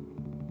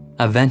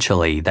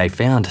 Eventually, they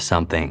found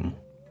something.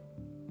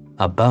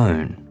 A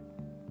bone.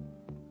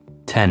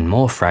 10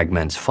 more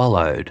fragments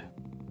followed.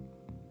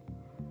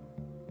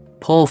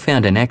 Paul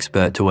found an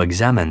expert to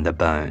examine the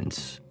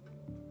bones.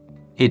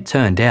 It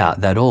turned out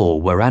that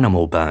all were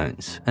animal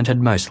bones and had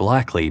most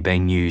likely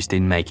been used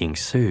in making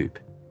soup.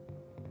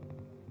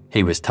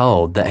 He was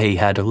told that he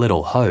had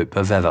little hope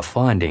of ever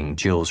finding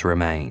Jill's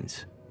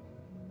remains.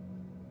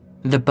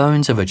 The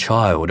bones of a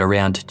child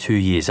around 2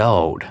 years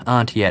old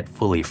aren't yet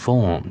fully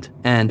formed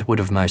and would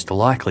have most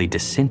likely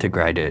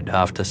disintegrated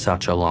after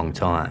such a long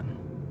time.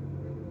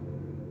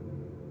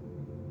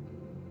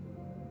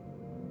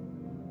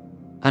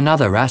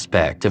 Another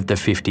aspect of the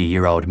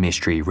 50-year-old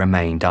mystery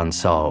remained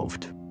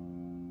unsolved.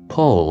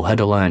 Paul had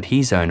learned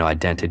his own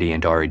identity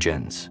and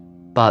origins,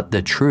 but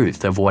the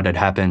truth of what had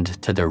happened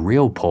to the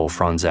real Paul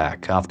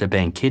Fronczak after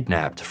being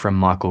kidnapped from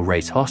Michael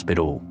Reese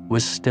Hospital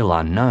was still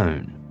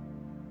unknown.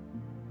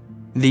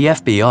 The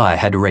FBI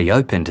had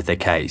reopened the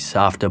case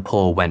after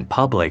Paul went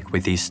public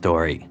with his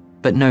story,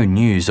 but no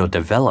news or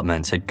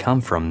developments had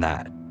come from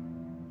that.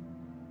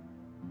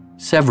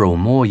 Several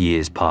more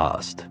years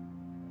passed.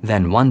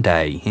 Then one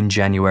day in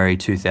January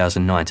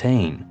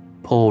 2019,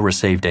 Paul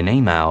received an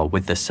email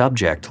with the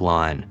subject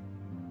line,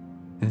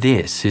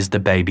 "This is the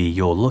baby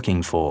you're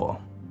looking for."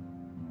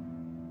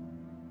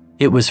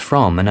 It was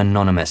from an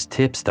anonymous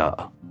tipster.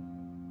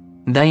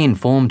 They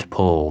informed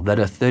Paul that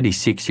a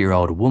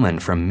 36-year-old woman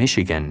from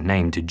Michigan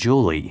named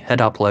Julie had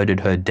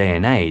uploaded her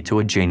DNA to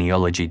a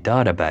genealogy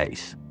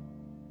database.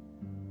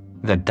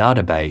 The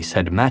database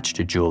had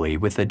matched Julie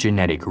with a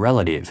genetic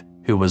relative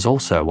who was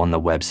also on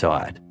the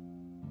website,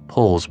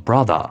 Paul's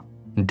brother,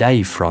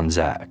 Dave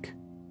Fronczak.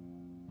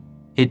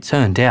 It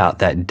turned out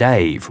that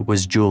Dave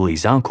was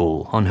Julie's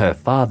uncle on her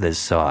father's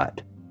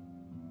side.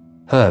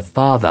 Her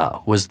father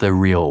was the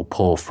real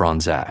Paul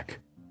Fronczak.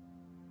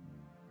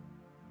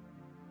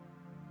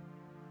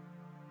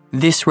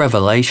 This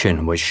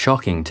revelation was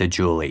shocking to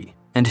Julie,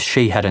 and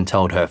she hadn't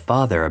told her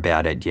father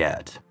about it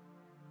yet.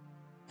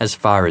 As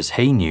far as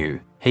he knew,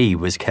 he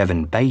was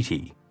Kevin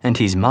Beatty, and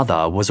his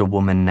mother was a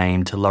woman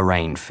named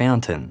Lorraine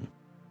Fountain.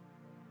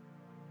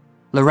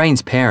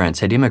 Lorraine's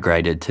parents had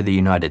immigrated to the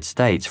United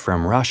States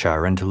from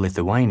Russia and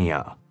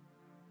Lithuania.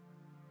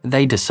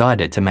 They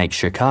decided to make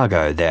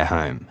Chicago their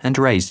home and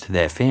raised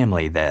their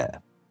family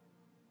there.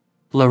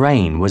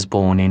 Lorraine was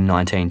born in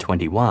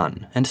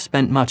 1921 and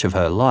spent much of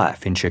her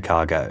life in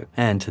Chicago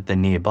and the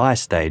nearby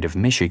state of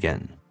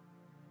Michigan.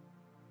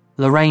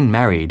 Lorraine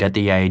married at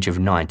the age of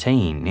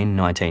 19 in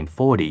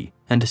 1940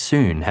 and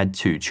soon had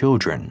 2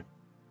 children,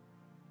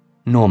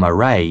 Norma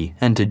Ray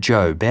and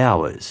Joe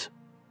Bowers.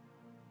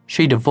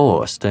 She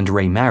divorced and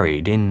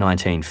remarried in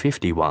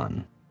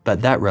 1951,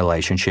 but that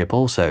relationship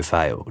also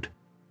failed.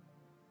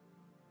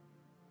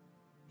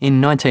 In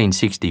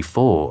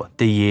 1964,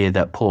 the year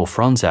that Paul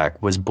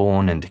Fronczak was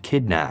born and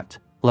kidnapped,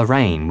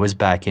 Lorraine was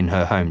back in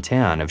her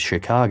hometown of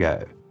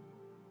Chicago.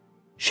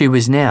 She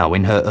was now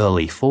in her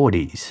early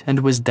 40s and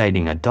was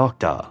dating a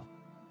doctor.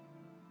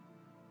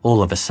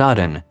 All of a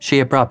sudden, she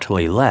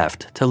abruptly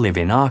left to live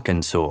in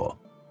Arkansas.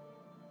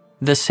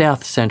 The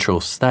South Central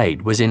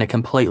state was in a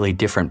completely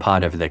different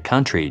part of the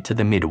country to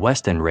the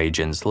Midwestern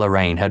regions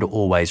Lorraine had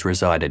always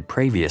resided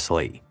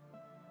previously.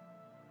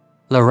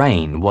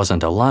 Lorraine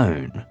wasn't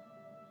alone.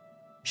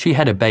 She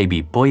had a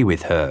baby boy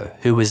with her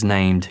who was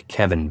named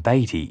Kevin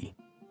Beatty.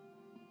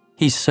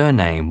 His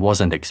surname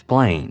wasn't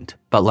explained,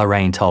 but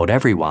Lorraine told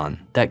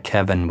everyone that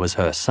Kevin was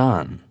her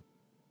son.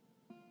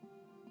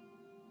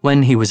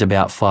 When he was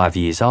about 5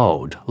 years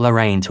old,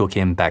 Lorraine took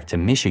him back to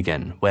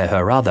Michigan, where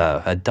her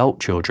other adult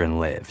children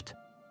lived.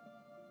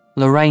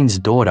 Lorraine's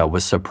daughter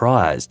was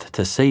surprised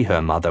to see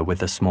her mother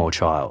with a small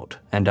child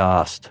and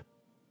asked,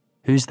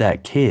 "Who's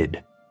that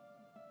kid?"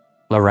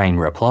 Lorraine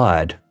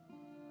replied,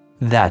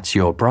 "That's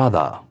your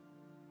brother."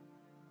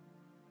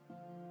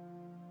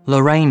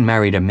 Lorraine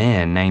married a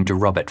man named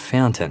Robert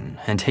Fountain,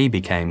 and he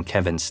became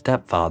Kevin's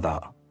stepfather.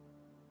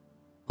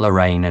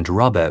 Lorraine and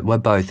Robert were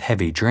both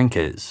heavy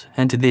drinkers,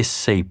 and this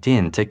seeped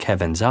into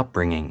Kevin's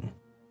upbringing.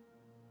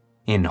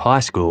 In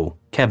high school,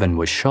 Kevin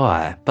was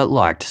shy but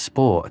liked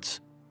sports.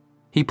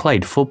 He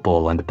played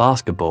football and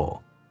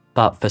basketball,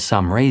 but for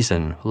some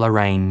reason,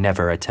 Lorraine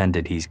never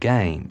attended his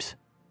games.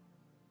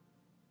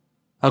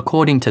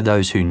 According to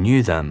those who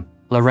knew them,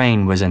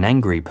 Lorraine was an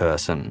angry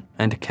person,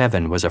 and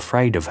Kevin was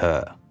afraid of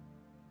her.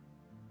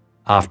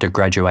 After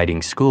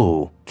graduating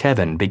school,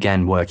 Kevin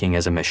began working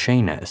as a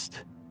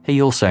machinist. He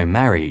also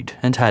married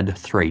and had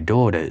 3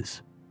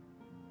 daughters.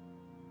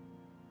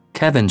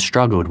 Kevin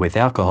struggled with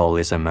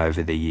alcoholism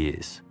over the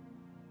years.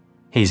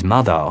 His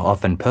mother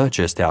often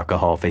purchased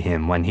alcohol for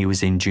him when he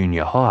was in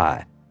junior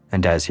high,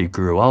 and as he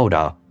grew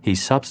older, his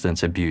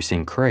substance abuse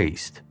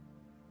increased.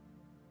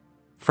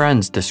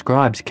 Friends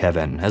described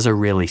Kevin as a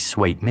really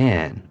sweet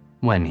man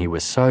when he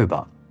was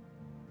sober,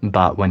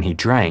 but when he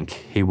drank,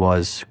 he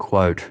was,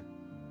 quote,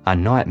 a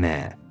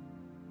nightmare.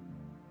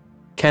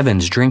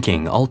 Kevin's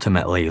drinking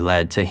ultimately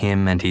led to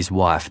him and his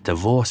wife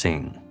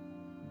divorcing.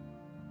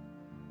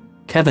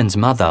 Kevin's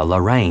mother,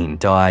 Lorraine,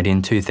 died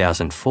in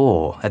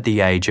 2004 at the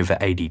age of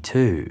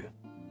 82.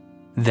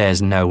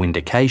 There's no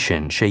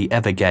indication she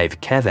ever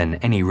gave Kevin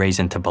any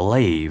reason to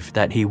believe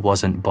that he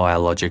wasn't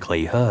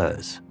biologically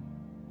hers.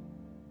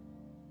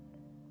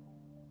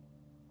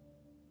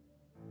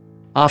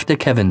 After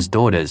Kevin's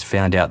daughters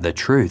found out the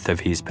truth of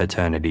his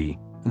paternity,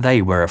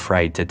 they were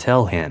afraid to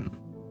tell him.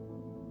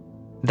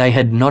 They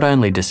had not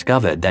only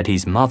discovered that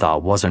his mother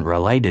wasn't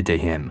related to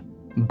him,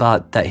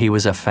 but that he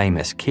was a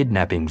famous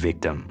kidnapping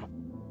victim.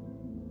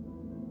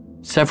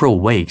 Several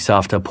weeks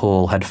after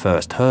Paul had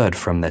first heard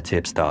from the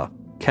tipster,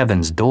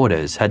 Kevin's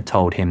daughters had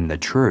told him the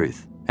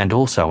truth and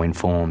also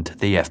informed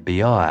the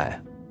FBI.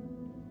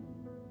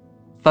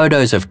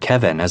 Photos of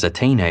Kevin as a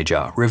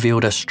teenager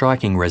revealed a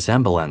striking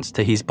resemblance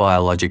to his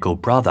biological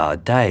brother,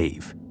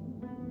 Dave.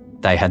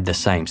 They had the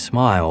same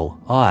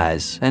smile,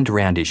 eyes, and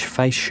roundish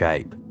face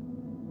shape.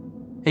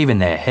 Even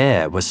their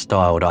hair was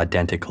styled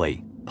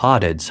identically,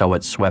 parted so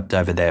it swept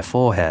over their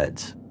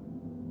foreheads.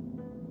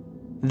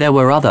 There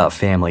were other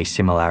family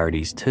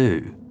similarities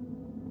too.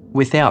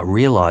 Without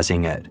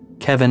realizing it,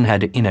 Kevin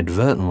had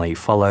inadvertently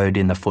followed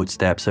in the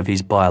footsteps of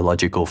his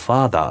biological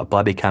father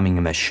by becoming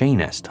a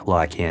machinist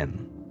like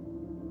him.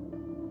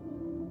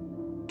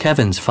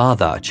 Kevin's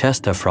father,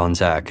 Chester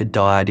Fronczak,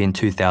 died in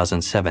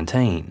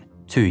 2017,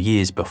 2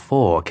 years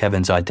before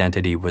Kevin's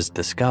identity was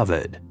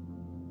discovered.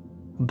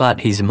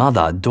 But his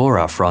mother,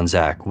 Dora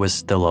Fronczak, was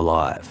still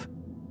alive.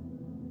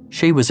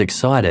 She was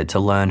excited to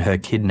learn her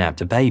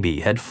kidnapped baby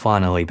had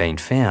finally been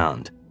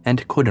found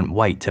and couldn't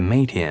wait to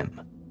meet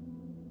him.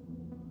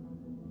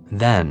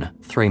 Then,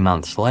 3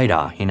 months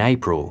later, in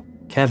April,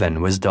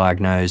 Kevin was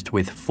diagnosed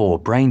with 4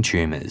 brain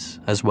tumours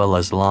as well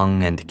as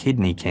lung and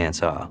kidney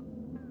cancer.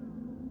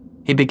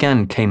 He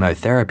began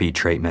chemotherapy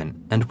treatment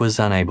and was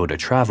unable to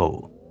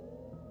travel.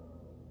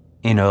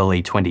 In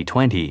early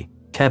 2020,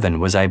 Kevin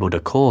was able to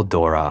call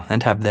Dora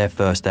and have their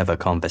first ever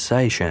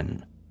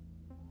conversation.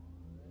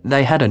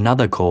 They had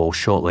another call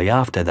shortly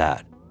after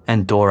that,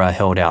 and Dora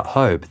held out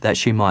hope that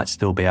she might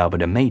still be able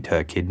to meet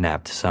her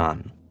kidnapped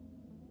son.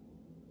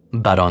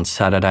 But on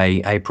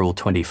Saturday, April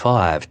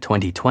 25,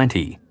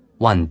 2020,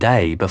 one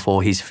day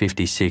before his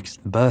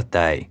 56th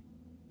birthday,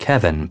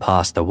 Kevin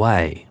passed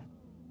away.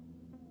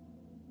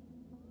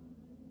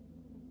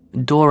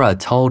 Dora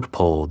told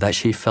Paul that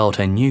she felt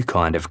a new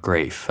kind of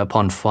grief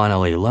upon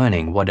finally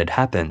learning what had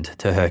happened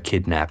to her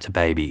kidnapped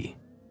baby.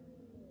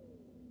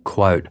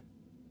 Quote,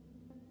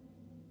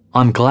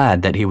 "I'm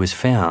glad that he was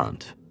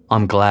found.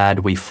 I'm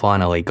glad we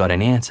finally got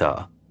an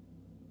answer.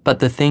 But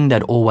the thing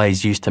that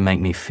always used to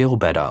make me feel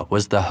better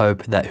was the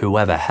hope that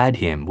whoever had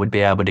him would be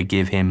able to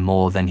give him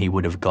more than he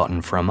would have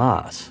gotten from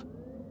us.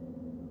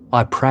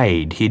 I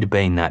prayed he'd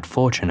been that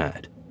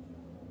fortunate.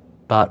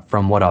 But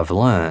from what I've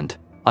learned,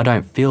 I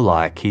don't feel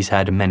like he's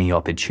had many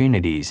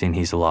opportunities in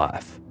his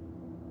life.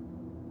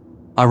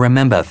 I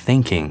remember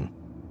thinking,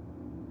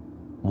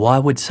 why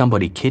would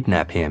somebody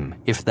kidnap him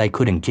if they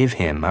couldn't give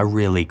him a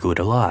really good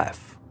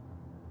life?"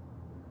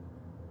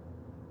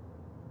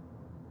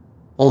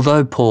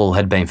 Although Paul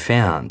had been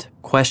found,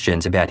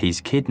 questions about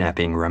his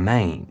kidnapping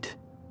remained.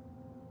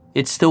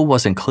 It still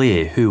wasn't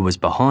clear who was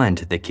behind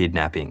the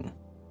kidnapping.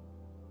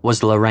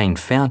 Was Lorraine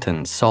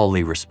Fountain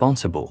solely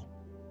responsible?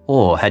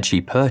 Or had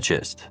she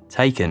purchased,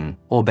 taken,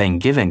 or been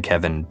given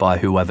Kevin by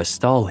whoever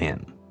stole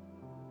him?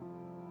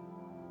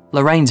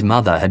 Lorraine's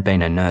mother had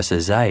been a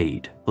nurse's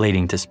aide,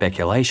 leading to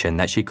speculation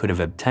that she could have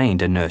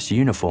obtained a nurse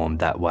uniform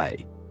that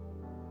way.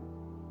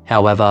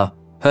 However,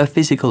 her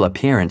physical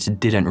appearance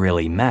didn't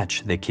really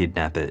match the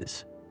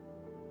kidnappers.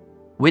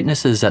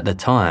 Witnesses at the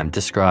time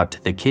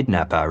described the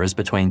kidnapper as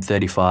between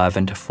 35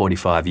 and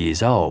 45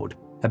 years old,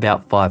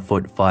 about 5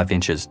 foot 5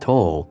 inches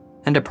tall,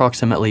 and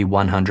approximately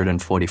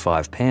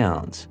 145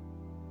 pounds.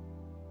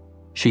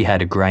 She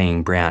had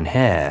greying brown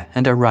hair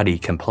and a ruddy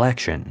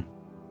complexion.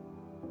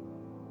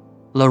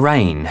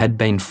 Lorraine had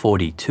been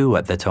 42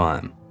 at the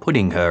time,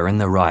 putting her in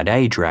the right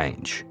age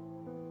range.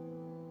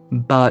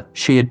 But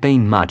she had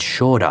been much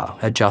shorter,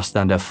 at just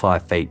under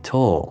 5 feet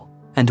tall,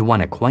 and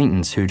one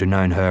acquaintance who'd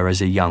known her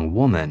as a young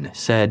woman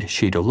said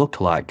she'd looked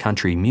like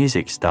country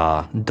music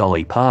star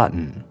Dolly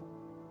Parton.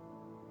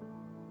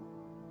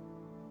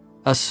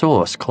 A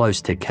source close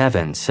to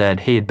Kevin said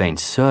he had been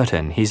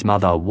certain his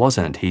mother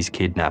wasn't his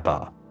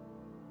kidnapper.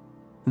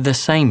 The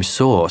same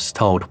source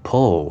told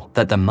Paul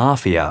that the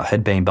mafia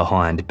had been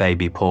behind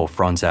baby Paul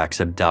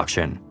Fronczak's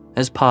abduction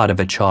as part of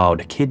a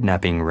child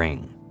kidnapping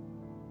ring.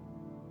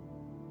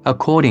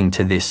 According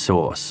to this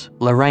source,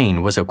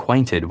 Lorraine was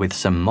acquainted with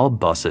some mob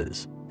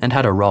bosses and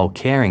had a role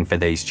caring for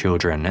these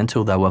children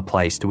until they were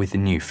placed with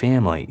new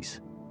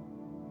families.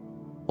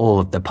 All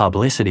of the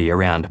publicity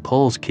around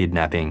Paul's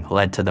kidnapping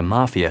led to the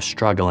mafia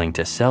struggling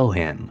to sell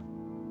him.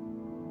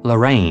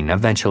 Lorraine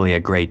eventually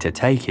agreed to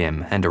take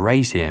him and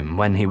raise him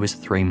when he was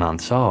 3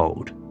 months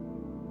old.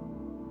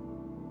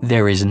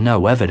 There is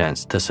no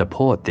evidence to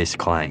support this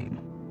claim.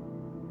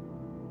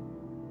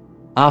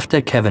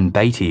 After Kevin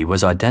Beatty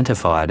was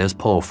identified as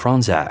Paul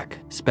Fronczak,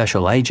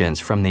 special agents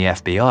from the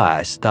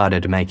FBI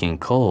started making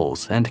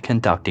calls and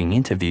conducting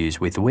interviews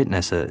with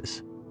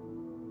witnesses.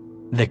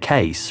 The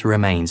case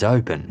remains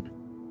open,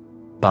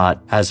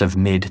 but as of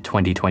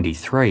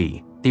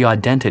mid-2023, the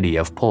identity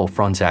of Paul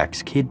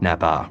Fronczak's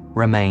kidnapper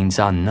remains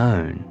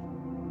unknown.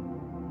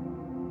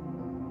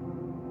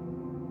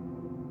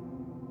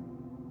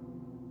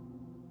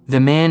 The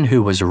man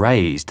who was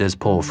raised as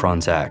Paul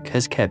Fronczak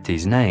has kept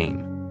his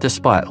name,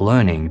 despite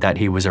learning that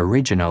he was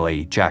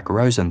originally Jack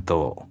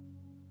Rosenthal.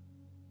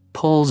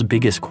 Paul's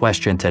biggest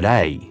question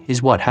today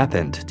is what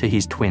happened to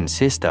his twin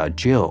sister,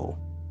 Jill.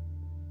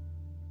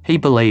 He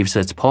believes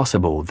it's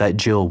possible that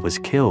Jill was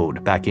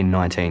killed back in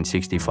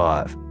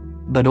 1965,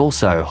 but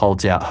also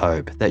holds out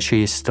hope that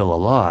she is still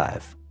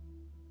alive.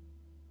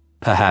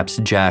 Perhaps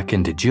Jack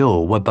and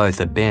Jill were both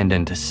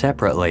abandoned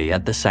separately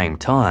at the same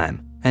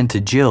time,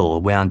 and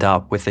Jill wound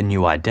up with a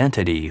new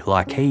identity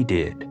like he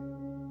did.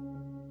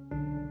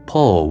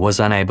 Paul was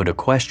unable to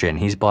question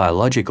his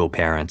biological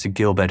parents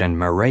Gilbert and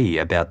Marie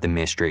about the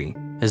mystery,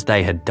 as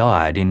they had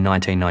died in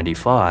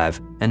 1995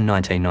 and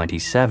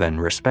 1997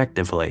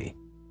 respectively.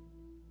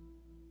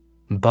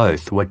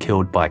 Both were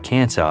killed by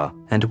cancer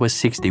and were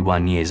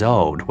 61 years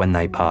old when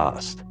they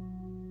passed.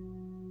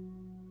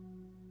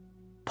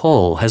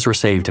 Paul has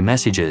received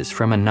messages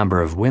from a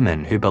number of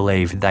women who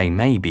believe they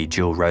may be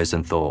Jill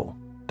Rosenthal,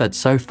 but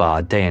so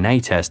far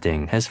DNA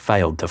testing has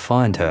failed to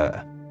find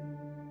her.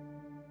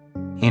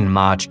 In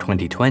March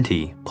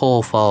 2020,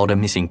 Paul filed a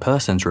missing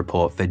persons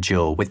report for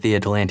Jill with the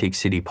Atlantic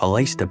City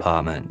Police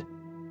Department.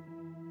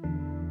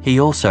 He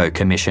also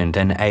commissioned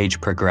an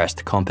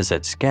age-progressed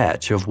composite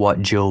sketch of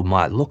what Jill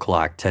might look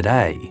like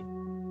today.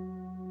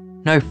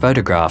 No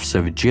photographs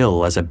of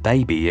Jill as a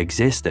baby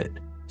existed,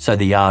 so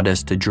the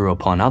artist drew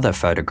upon other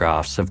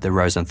photographs of the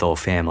Rosenthal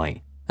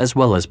family, as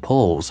well as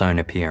Paul's own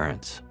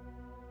appearance.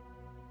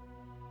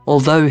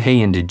 Although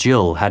he and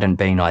Jill hadn't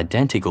been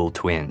identical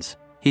twins,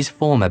 his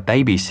former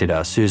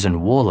babysitter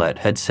Susan Warlett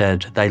had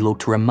said they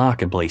looked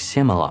remarkably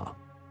similar.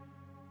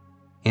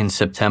 In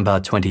September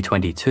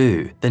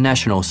 2022, the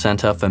National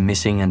Center for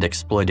Missing and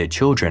Exploited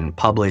Children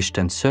published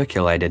and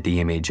circulated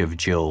the image of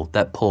Jill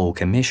that Paul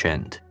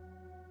commissioned.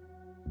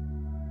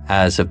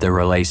 As of the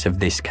release of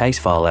this case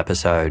file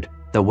episode,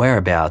 the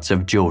whereabouts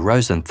of Jill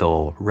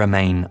Rosenthal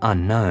remain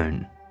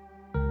unknown.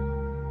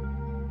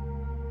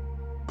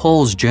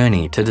 Paul's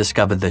journey to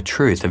discover the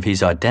truth of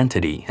his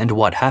identity and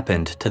what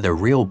happened to the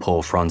real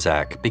Paul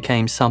Fronczak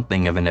became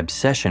something of an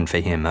obsession for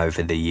him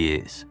over the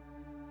years.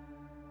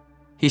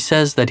 He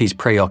says that his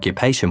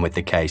preoccupation with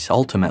the case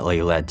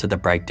ultimately led to the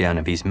breakdown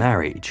of his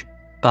marriage,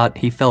 but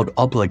he felt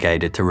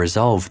obligated to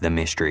resolve the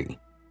mystery.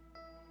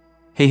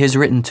 He has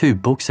written 2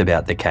 books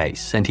about the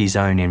case and his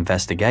own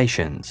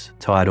investigations,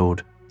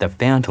 titled The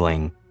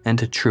Foundling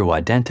and True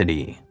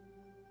Identity.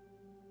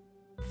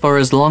 For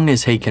as long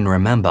as he can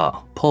remember,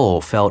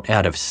 Paul felt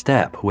out of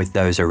step with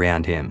those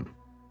around him.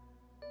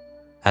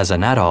 As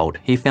an adult,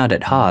 he found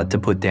it hard to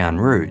put down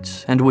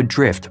roots and would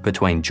drift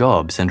between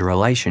jobs and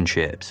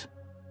relationships.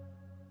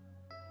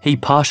 He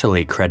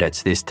partially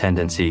credits this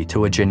tendency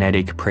to a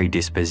genetic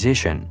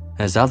predisposition,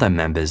 as other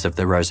members of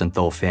the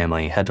Rosenthal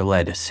family had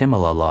led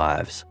similar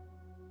lives.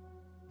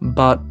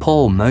 But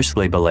Paul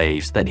mostly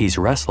believes that his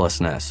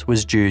restlessness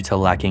was due to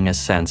lacking a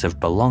sense of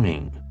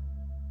belonging.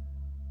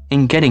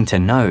 In getting to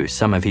know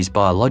some of his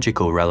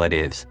biological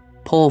relatives,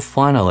 Paul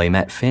finally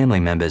met family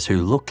members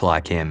who looked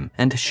like him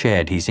and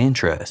shared his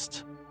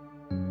interests.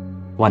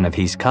 One of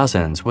his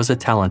cousins was a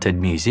talented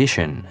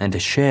musician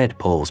and shared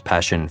Paul's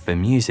passion for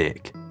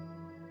music.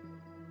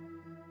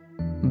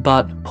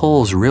 But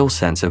Paul's real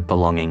sense of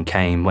belonging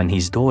came when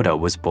his daughter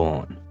was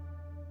born.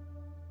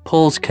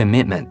 Paul's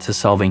commitment to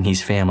solving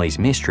his family's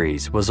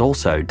mysteries was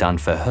also done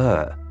for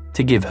her,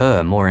 to give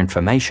her more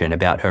information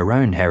about her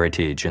own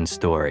heritage and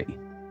story.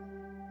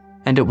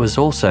 And it was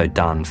also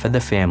done for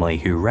the family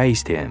who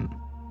raised him.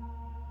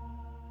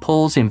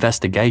 Paul's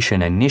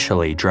investigation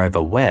initially drove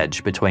a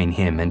wedge between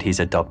him and his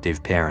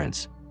adoptive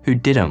parents, who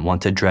didn't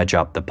want to dredge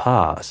up the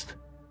past.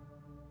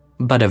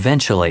 But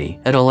eventually,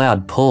 it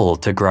allowed Paul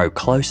to grow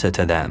closer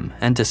to them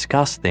and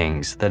discuss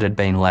things that had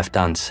been left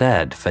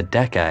unsaid for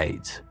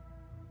decades.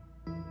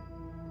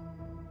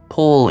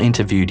 Paul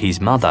interviewed his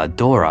mother,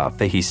 Dora,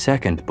 for his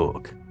second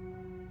book.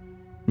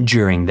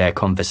 During their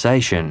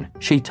conversation,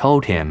 she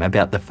told him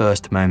about the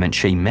first moment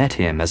she met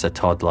him as a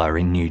toddler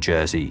in New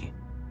Jersey.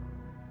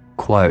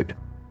 Quote,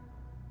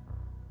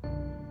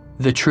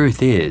 "The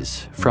truth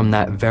is, from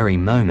that very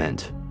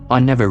moment, I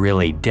never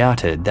really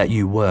doubted that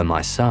you were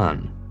my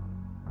son.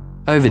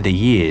 Over the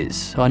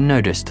years, I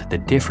noticed the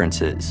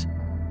differences,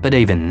 but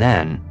even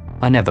then,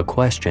 I never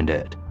questioned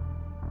it.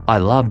 I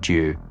loved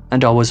you,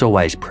 and I was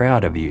always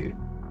proud of you,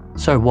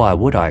 so why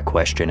would I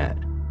question it?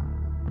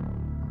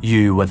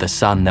 You were the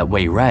son that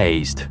we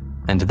raised,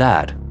 and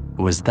that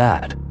was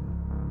that."